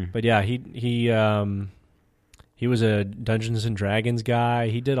 But yeah, he was a Dungeons and Dragons guy.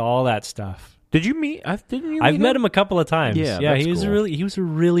 He did all that stuff. Did you meet? Didn't you? I've met him a couple of times. Yeah, he was cool. he was a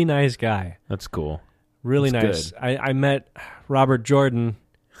really nice guy. That's cool. Really That's nice. I met Robert Jordan.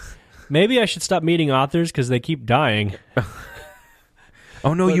 Maybe I should stop meeting authors because they keep dying.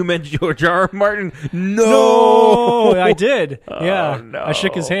 Oh no, you meant George R. R. Martin. No, I did. Yeah, no. I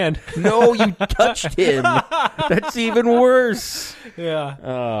shook his hand. No, you touched him. That's even worse. Yeah.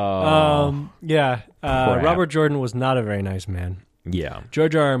 Oh. Yeah. Crap. Robert Jordan was not a very nice man. Yeah.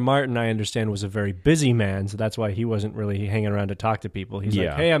 George R. R. Martin, I understand, was a very busy man, so that's why he wasn't really hanging around to talk to people. He's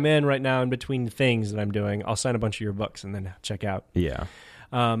like, hey, I'm in right now in between things that I'm doing. I'll sign a bunch of your books and then check out. Yeah.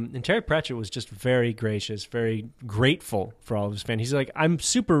 And Terry Pratchett was just very gracious, very grateful for all of his fans. He's like, I'm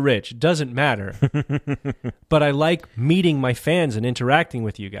super rich. It doesn't matter. But I like meeting my fans and interacting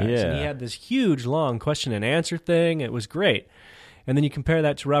with you guys. Yeah. And he had this huge, long question and answer thing. It was great. And then you compare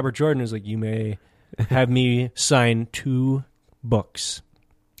that to Robert Jordan, who's like, you may have me sign 2 books.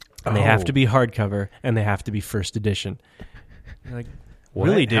 And they have to be hardcover, and they have to be first edition. You're like,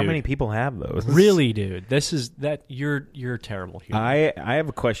 really, dude? How many people have those? Really, dude? You're terrible here. I have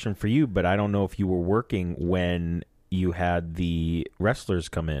a question for you, but I don't know if you were working when you had the wrestlers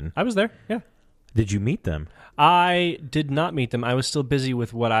come in. I was there, yeah. Did you meet them? I did not meet them. I was still busy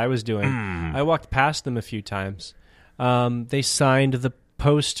with what I was doing. I walked past them a few times. They signed the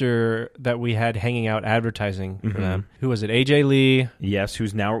poster that we had hanging out advertising for them. Who was it? AJ Lee. Yes,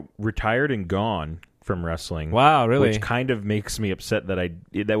 who's now retired and gone from wrestling. Wow, really? Which kind of makes me upset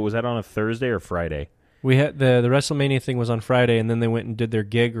that was that on a Thursday or Friday? We had the WrestleMania thing was on Friday, and then they went and did their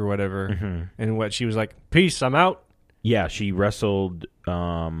gig or whatever. And she was like, "Peace, I'm out." Yeah, she wrestled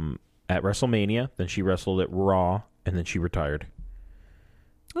at WrestleMania, then she wrestled at Raw, and then she retired.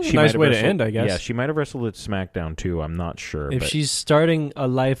 That's a nice way to end, I guess. Yeah, she might have wrestled at SmackDown too. I'm not sure. If she's starting a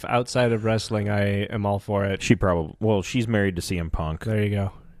life outside of wrestling, I am all for it. She's married to CM Punk. There you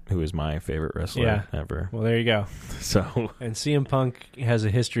go. Who is my favorite wrestler ever. Well, there you go. So, and CM Punk has a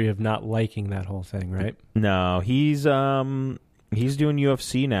history of not liking that whole thing, right? No, he's doing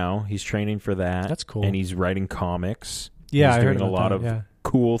UFC now. He's training for that. That's cool. And he's writing comics. Yeah, he's I heard doing about a lot that, of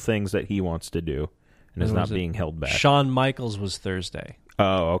cool things that he wants to do, and is not being held back. Shawn Michaels was Thursday.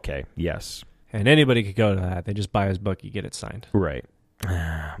 Oh, okay. Yes. And anybody could go to that. They just buy his book, you get it signed. Right.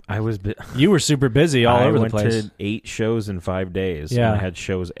 You were super busy all over the place. I went to 8 shows in 5 days. Yeah. And I had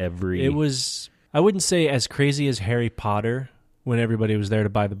shows every... It was, I wouldn't say as crazy as Harry Potter when everybody was there to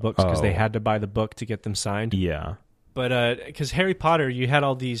buy the books because they had to buy the book to get them signed. Yeah. But because Harry Potter, you had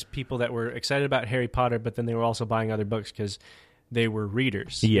all these people that were excited about Harry Potter, but then they were also buying other books because they were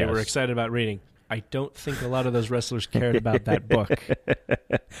readers. Yes. They were excited about reading. I don't think a lot of those wrestlers cared about that book.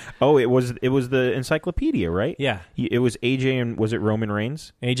 Oh, it was the encyclopedia, right? Yeah. It was AJ and was it Roman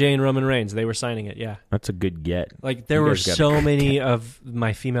Reigns? AJ and Roman Reigns, they were signing it, yeah. That's a good get. Like there were so many of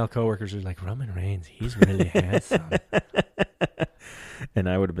my female coworkers who were like, Roman Reigns, he's really handsome. And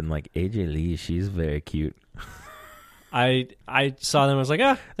I would have been like, AJ Lee, she's very cute. I saw them, I was like,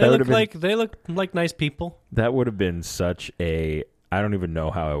 they look like nice people. That would have been such a... I don't even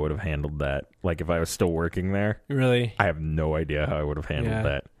know how I would have handled that. Like, if I was still working there. Really? I have no idea how I would have handled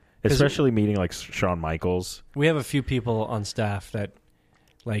that. Especially meeting, like, Shawn Michaels. We have a few people on staff that,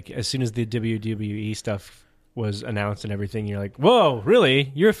 like, as soon as the WWE stuff was announced and everything, you're like, whoa,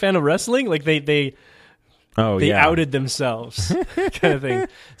 really? You're a fan of wrestling? Like, they outed themselves kind of thing.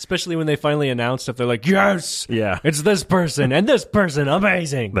 Especially when they finally announced stuff. They're like, yes! Yeah. It's this person and this person.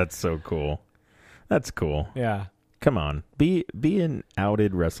 Amazing. That's so cool. That's cool. Yeah. Come on, be an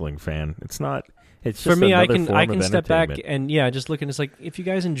outed wrestling fan. It's not. It's just for me. I can step back and just look and it's like if you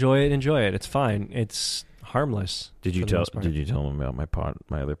guys enjoy it, enjoy it. It's fine. It's harmless. Did you tell them about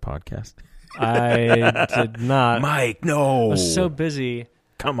my other podcast? I did not. Mike, no. I was so busy.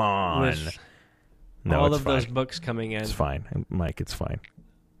 Come on. With all of those books coming in. It's fine, Mike. It's fine.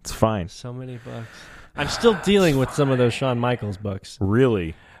 It's fine. So many books. I'm still dealing with some of those Shawn Michaels books.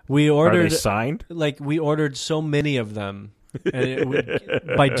 Really? We ordered. Are they signed? Like we ordered so many of them, and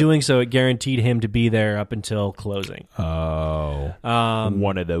by doing so, it guaranteed him to be there up until closing. Oh,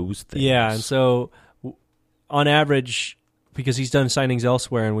 one of those things. Yeah, and so on average, because he's done signings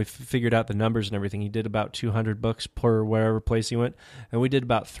elsewhere, and we've figured out the numbers and everything, he did about 200 books per wherever place he went, and we did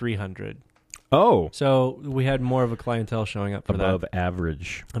about 300. Oh. So we had more of a clientele showing up for that. Above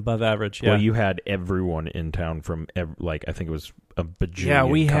average. Above average, yeah. Well, you had everyone in town from, I think it was a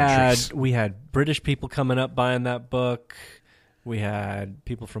bajillion countries. We had British people coming up buying that book. We had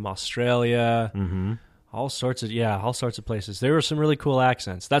people from Australia. Mm-hmm. All sorts of places. There were some really cool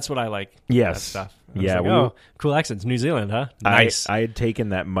accents. That's what I like. Yes. That stuff. Yeah. Cool accents. New Zealand, huh? Nice. I had taken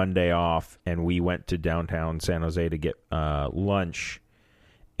that Monday off, and we went to downtown San Jose to get lunch.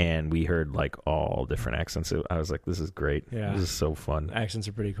 And we heard, like, all different accents. I was like, this is great. Yeah. This is so fun. Accents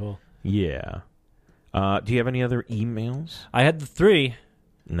are pretty cool. Yeah. Do you have any other emails? I had the 3.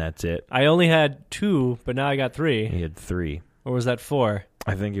 And that's it? I only had 2, but now I got 3. You had 3. Or was that 4?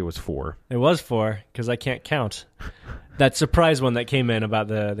 I think it was 4. It was 4, because I can't count. That surprise one that came in about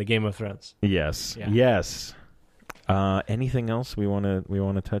the Game of Thrones. Yes. Yeah. Yes. Anything else we want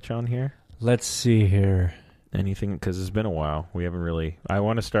to touch on here? Let's see here. Anything, because it's been a while. We haven't really... I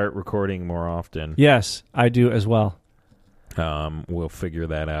want to start recording more often. Yes, I do as well. We'll figure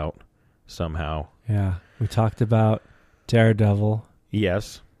that out somehow. Yeah. We talked about Daredevil.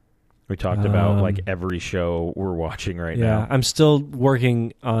 Yes. We talked about, like, every show we're watching right now. Yeah, I'm still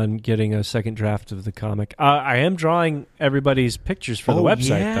working on getting a second draft of the comic. I am drawing everybody's pictures for the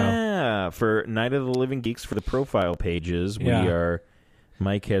website, though. Yeah, for Night of the Living Geeks, for the profile pages,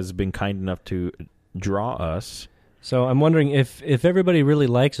 Mike has been kind enough to... draw us. So I'm wondering if everybody really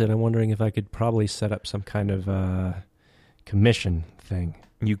likes it, I'm wondering if I could probably set up some kind of commission thing.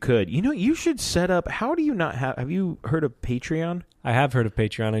 You could. You know, you should set up. How do you not have you heard of Patreon? I have heard of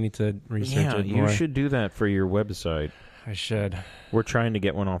Patreon. I need to research it more. You should do that for your website. I should. We're trying to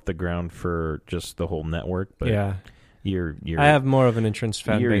get one off the ground for just the whole network, but yeah. You're I have more of an entrenched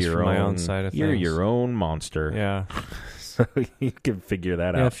fan base for my own side of things. You're your own monster. Yeah. So you can figure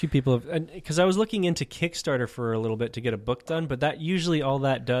that out. Yeah, a few people have... Because I was looking into Kickstarter for a little bit to get a book done, but that usually all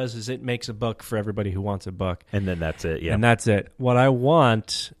that does is it makes a book for everybody who wants a book. And then that's it, yeah. And that's it. What I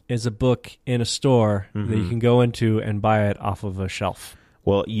want is a book in a store that you can go into and buy it off of a shelf.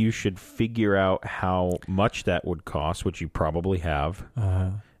 Well, you should figure out how much that would cost, which you probably have,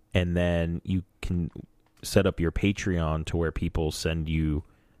 and then you can set up your Patreon to where people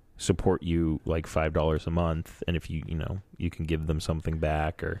support you like $5 a month, and if you can give them something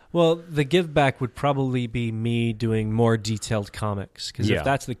back. Or well, the give back would probably be me doing more detailed comics, because if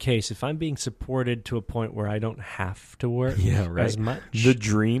that's the case, if I'm being supported to a point where I don't have to work as much, the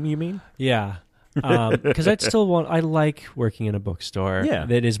dream, you mean? Yeah. Because I like working in a bookstore. Yeah.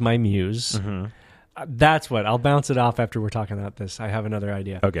 That is my muse. That's what I'll bounce it off after we're talking about this. I have another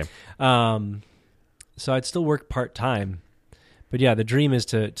idea. Okay. So I'd still work part-time, but yeah, the dream is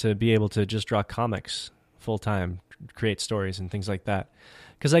to be able to just draw comics full-time, create stories and things like that,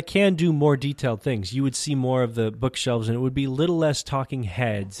 because I can do more detailed things. You would see more of the bookshelves, and it would be a little less talking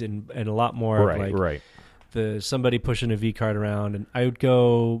heads and a lot more somebody pushing a V-card around, and I would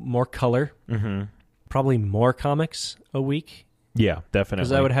go more color, probably more comics a week. Yeah, definitely.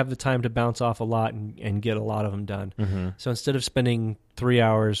 Because I would have the time to bounce off a lot and get a lot of them done. So instead of spending 3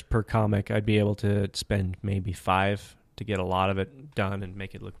 hours per comic, I'd be able to spend maybe 5 to get a lot of it done and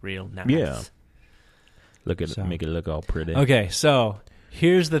make it look real nice. Yeah. Make it look all pretty. Okay, so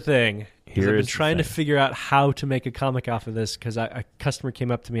here's the thing. I've been trying to figure out how to make a comic off of this, because a customer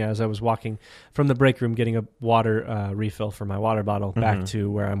came up to me as I was walking from the break room getting a water refill for my water bottle back to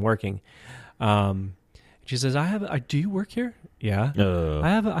where I'm working. She says, do you work here? Yeah. I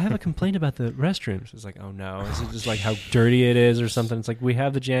have a complaint about the restrooms. It's like, oh no. Is it just like how dirty it is or something? It's like, we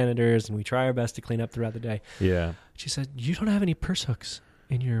have the janitors and we try our best to clean up throughout the day. Yeah. She said, you don't have any purse hooks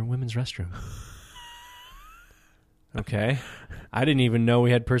in your women's restroom. Okay. I didn't even know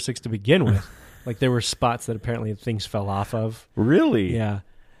we had purse hooks to begin with. Like, there were spots that apparently things fell off of. Really? Yeah.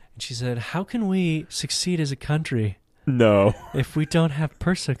 And she said, how can we succeed as a country if we don't have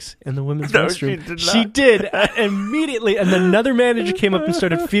purse hooks in the women's restroom? She did immediately. And then another manager came up and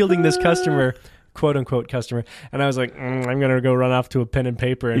started fielding this customer, quote unquote customer. And I was like, I'm going to go run off to a pen and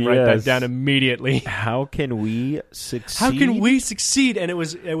paper and write that down immediately. How can we succeed? How can we succeed? And it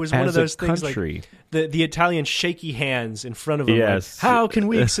was one of those things country. Like the Italian shaky hands in front of them. Yes. Like, how can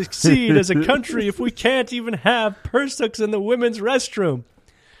we succeed as a country if we can't even have purse hooks in the women's restroom?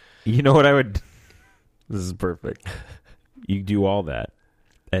 You know what I would... This is perfect. You do all that,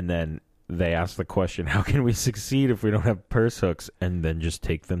 and then they ask the question, how can we succeed if we don't have purse hooks? And then just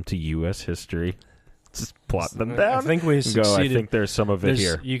take them to U.S. history. Just plot them down. I think we succeeded. I think there's some of it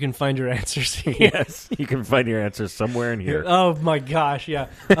here. You can find your answers here. Yes, you can find your answers somewhere in here. Oh, my gosh, yeah.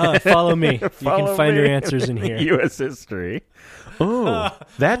 Follow me. You can find your answers in here. U.S. history. Oh,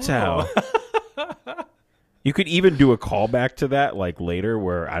 that's how. You could even do a callback to that, like later,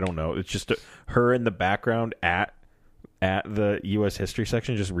 where, I don't know, it's just her in the background at the U.S. history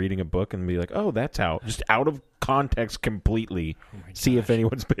section, just reading a book, and be like, oh, that's how. Just out of context completely. See if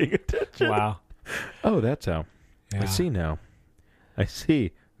anyone's paying attention. Wow. Oh, that's how. Yeah. I see now. I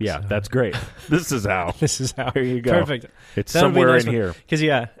see. Yeah, that's great. This is how. This is how. There you go. Perfect. It's somewhere in here. Because,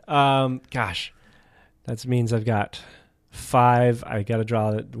 gosh, that means I've got 5. I got to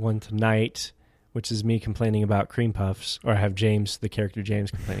draw one tonight, which is me complaining about cream puffs, or I have James, the character James,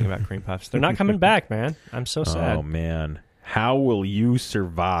 complaining about cream puffs. They're not coming back, man. I'm so sad. Oh, man. How will you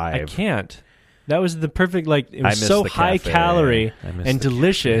survive? I can't. That was the perfect, like, it was so high calorie and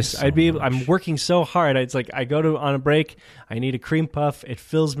delicious. So I'm working so hard. It's like, I go on a break, I need a cream puff. It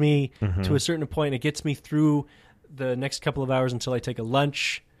fills me to a certain point. It gets me through the next couple of hours until I take a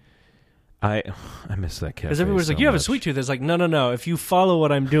lunch. I miss that cafe. Because everyone's so like, you have a sweet tooth. It's like, no. If you follow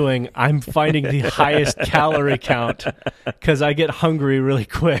what I'm doing, I'm finding the highest calorie count because I get hungry really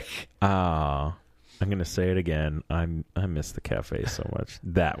quick. I'm going to say it again. I miss the cafe so much.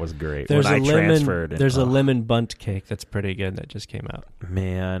 That was great. There's when a I lemon, transferred. There's a lemon bunt cake that's pretty good that just came out.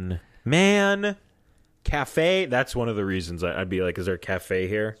 Man. Cafe, that's one of the reasons I'd be like, is there a cafe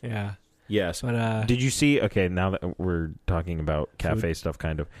here? Yeah. Yes. But, did you see, okay, now that we're talking about cafe stuff,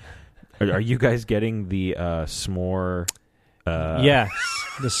 kind of, are you guys getting the s'more? Yes,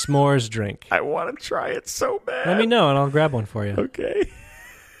 the s'mores drink. I want to try it so bad. Let me know, and I'll grab one for you. Okay.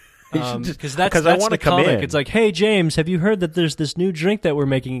 Because that's I want the to come comic. in. It's like, hey, James, have you heard that there's this new drink that we're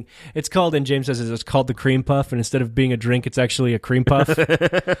making? It's called, and James says it's called the Cream Puff, and instead of being a drink, it's actually a cream puff.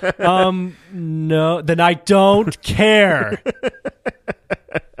 No, then I don't care.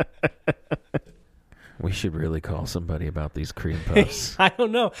 We should really call somebody about these cream puffs. I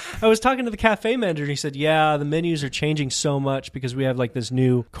don't know. I was talking to the cafe manager, and he said, yeah, the menus are changing so much because we have like this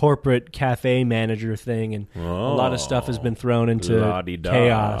new corporate cafe manager thing, and a lot of stuff has been thrown into La-di-da.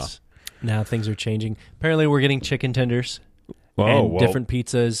 chaos. Now things are changing. Apparently, we're getting chicken tenders and different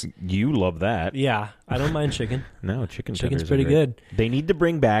pizzas. You love that. Yeah, I don't mind chicken. No, chicken's pretty good. They need to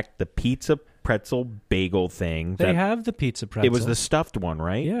bring back the pizza pretzel bagel thing. They have the pizza pretzel. It was the stuffed one,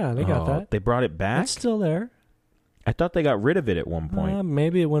 right? Yeah, they got that. They brought it back? It's still there. I thought they got rid of it at one point.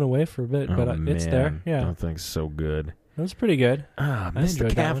 Maybe it went away for a bit, but it's there. Yeah. That thing's so good. It was pretty good.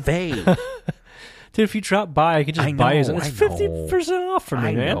 Mr. Cafe. Dude, if you drop by, I can just buy you. It's 50% off for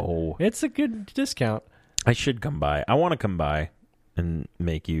me, man. Know. It's a good discount. I should come by. I want to come by and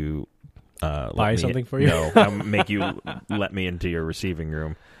make you buy something for you. No, I'll make you let me into your receiving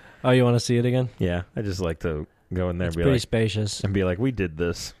room. Oh, you want to see it again? Yeah, I just like to go in there It's and be pretty like, spacious. and be like, we did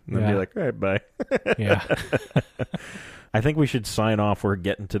this, and then be like, all right, bye. Yeah. I think we should sign off. We're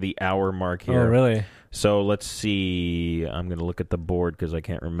getting to the hour mark here. Oh, really? So let's see. I'm going to look at the board because I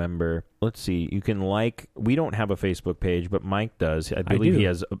can't remember. Let's see. You can we don't have a Facebook page, but Mike does. I believe he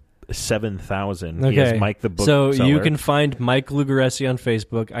has 7,000. Okay. He has Mike the Book So Seller. you can find Mike Lugaressi on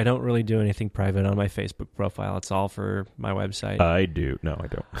Facebook. I don't really do anything private on my Facebook profile. It's all for my website. I do. No, I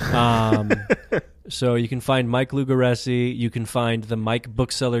don't. So you can find Mike Lugaressi. You can find the Mike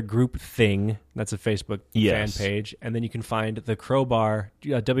Bookseller group thing. That's a Facebook fan page. And then you can find the Crowbar,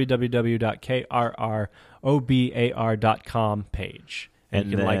 www.krrobar.com page. And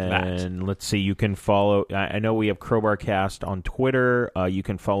you can like that. And let's see, you can follow, I know we have Crowbar Cast on Twitter. You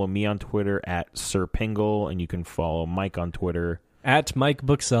can follow me on Twitter at Sir Pingle, and you can follow Mike on Twitter at Mike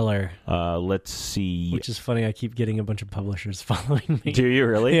Bookseller. Let's see. Which is funny. I keep getting a bunch of publishers following me. Do you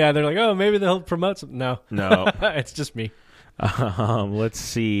really? Yeah, they're like, oh, maybe they'll promote something. No. It's just me. Let's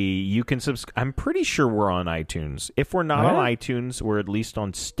see. You can I'm pretty sure we're on iTunes. If we're not on iTunes, we're at least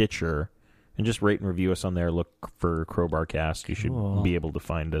on Stitcher. And just rate and review us on there. Look for Crowbar Cast. You should be able to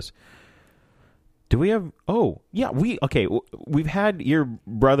find us. Do we have... Oh, yeah. We've had your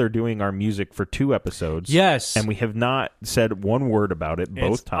brother doing our music for 2 episodes. Yes. And we have not said one word about it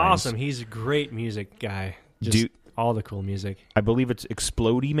both times. Awesome. He's a great music guy. All the cool music. I believe it's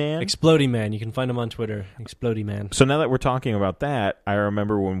Explodey Man. Explodey Man. You can find him on Twitter. Explodey Man. So now that we're talking about that, I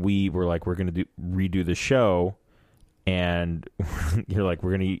remember when we were like, we're going to redo the show... And you're like,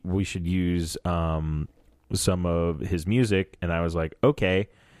 we should use some of his music. And I was like, okay.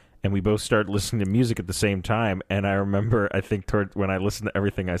 And we both started listening to music at the same time. And I remember, I think when I listened to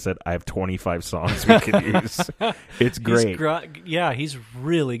everything, I said, I have 25 songs we could use. It's great. He's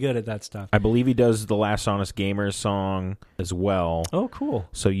really good at that stuff. I believe he does the Last Honest Gamers song as well. Oh, cool.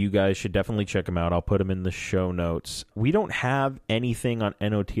 So you guys should definitely check him out. I'll put him in the show notes. We don't have anything on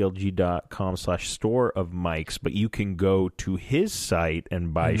notlg.com/store of Mike's, but you can go to his site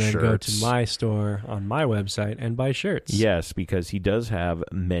and buy shirts. Go to my store on my website and buy shirts. Yes, because he does have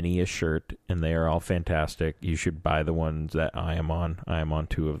many a shirt, and they are all fantastic. You should buy the ones that I am on. I am on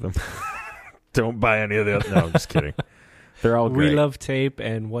 2 of them. Don't buy any of the others. No, I'm just kidding. They're all great. We Love Tape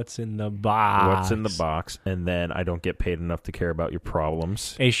and What's in the Box. What's in the Box, and then I Don't Get Paid Enough to Care About Your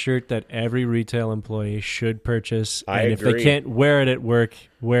Problems. A shirt that every retail employee should purchase. I and agree. If they can't wear it at work,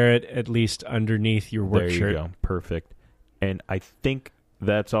 wear it at least underneath your work shirt. There you go. Perfect. And I think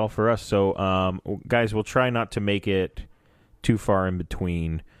that's all for us. So, guys, we'll try not to make it too far in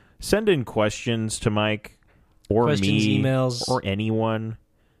between. Send in questions to Mike or me, emails, or anyone.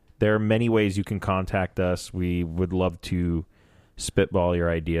 There are many ways you can contact us. We would love to spitball your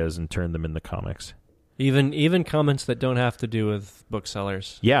ideas and turn them into comics. Even comments that don't have to do with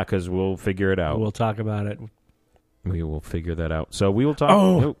booksellers. Yeah, because we'll figure it out. We'll talk about it. We will figure that out. So we will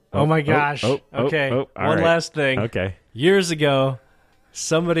talk. Oh my gosh. Okay. One last thing. Okay. Years ago,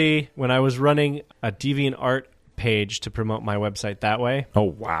 somebody, when I was running a DeviantArt page to promote my website that way. Oh,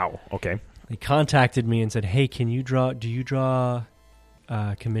 wow. Okay. They contacted me and said, hey, do you draw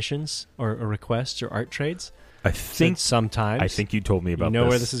commissions or requests or art trades? I think sometimes. I think you told me about this. You know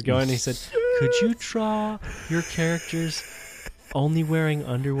where this is going? He said, could you draw your characters only wearing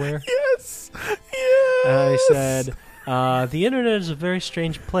underwear? Yes. And I said, the internet is a very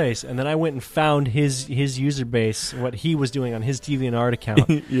strange place. And then I went and found his user base, what he was doing on his DeviantArt account.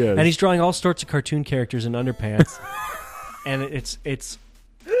 Yes. And he's drawing all sorts of cartoon characters in underpants. And it's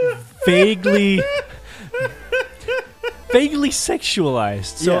vaguely vaguely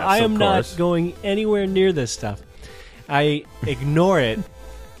sexualized. So Yes, I of am not course. going anywhere near this stuff. I ignore it,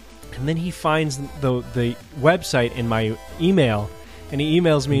 and then he finds the website in my email, and he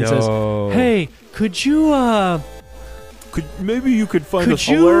emails me and says, "Hey, could you Maybe you could find could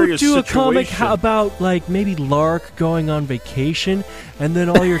you do a comic about like maybe Lark going on vacation, and then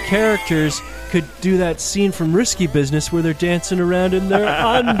all your characters could do that scene from Risky Business where they're dancing around in their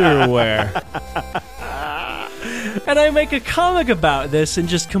underwear?" And I make a comic about this and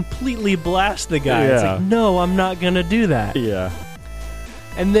just completely blast the guy. It's Yeah. like, no, I'm not gonna do that. Yeah.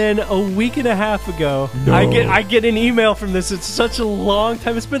 And then a week and a half ago, I get an email from this. It's such a long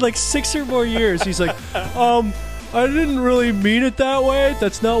time. It's been like 6 or more years. He's like, I didn't really mean it that way.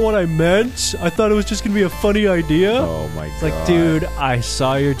 That's not what I meant. I thought it was just going to be a funny idea. Oh, my God. It's like, dude, I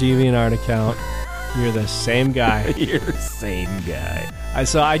saw your DeviantArt account. You're the same guy. You're the same guy. I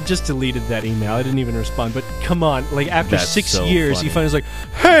just deleted that email. I didn't even respond. But come on, like after That's 6 so years, funny. he finally was like,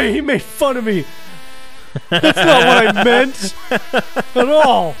 "Hey, he made fun of me. That's not what I meant at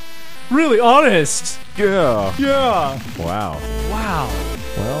all. Really honest. Yeah. Yeah. Wow. Wow.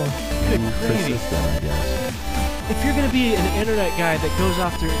 Well, Good you gravy. persistent, I guess. If you're gonna be an internet guy that goes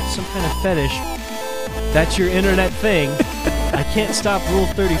after some kind of fetish, that's your internet thing. I can't stop Rule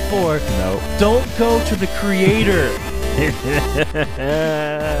 34. Nope. Don't go to the creator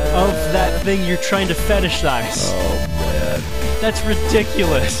of that thing you're trying to fetishize. Oh, man. That's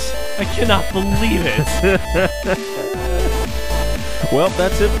ridiculous. I cannot believe it. Well,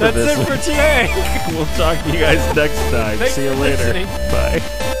 that's it for That's this. it for today. We'll talk to you guys next time. Thanks See you for later. listening. Bye.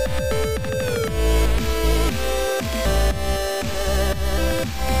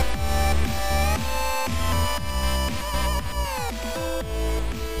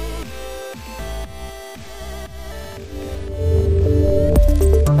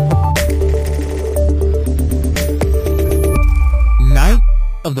 Night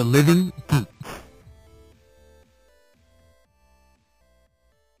of the Living Geek.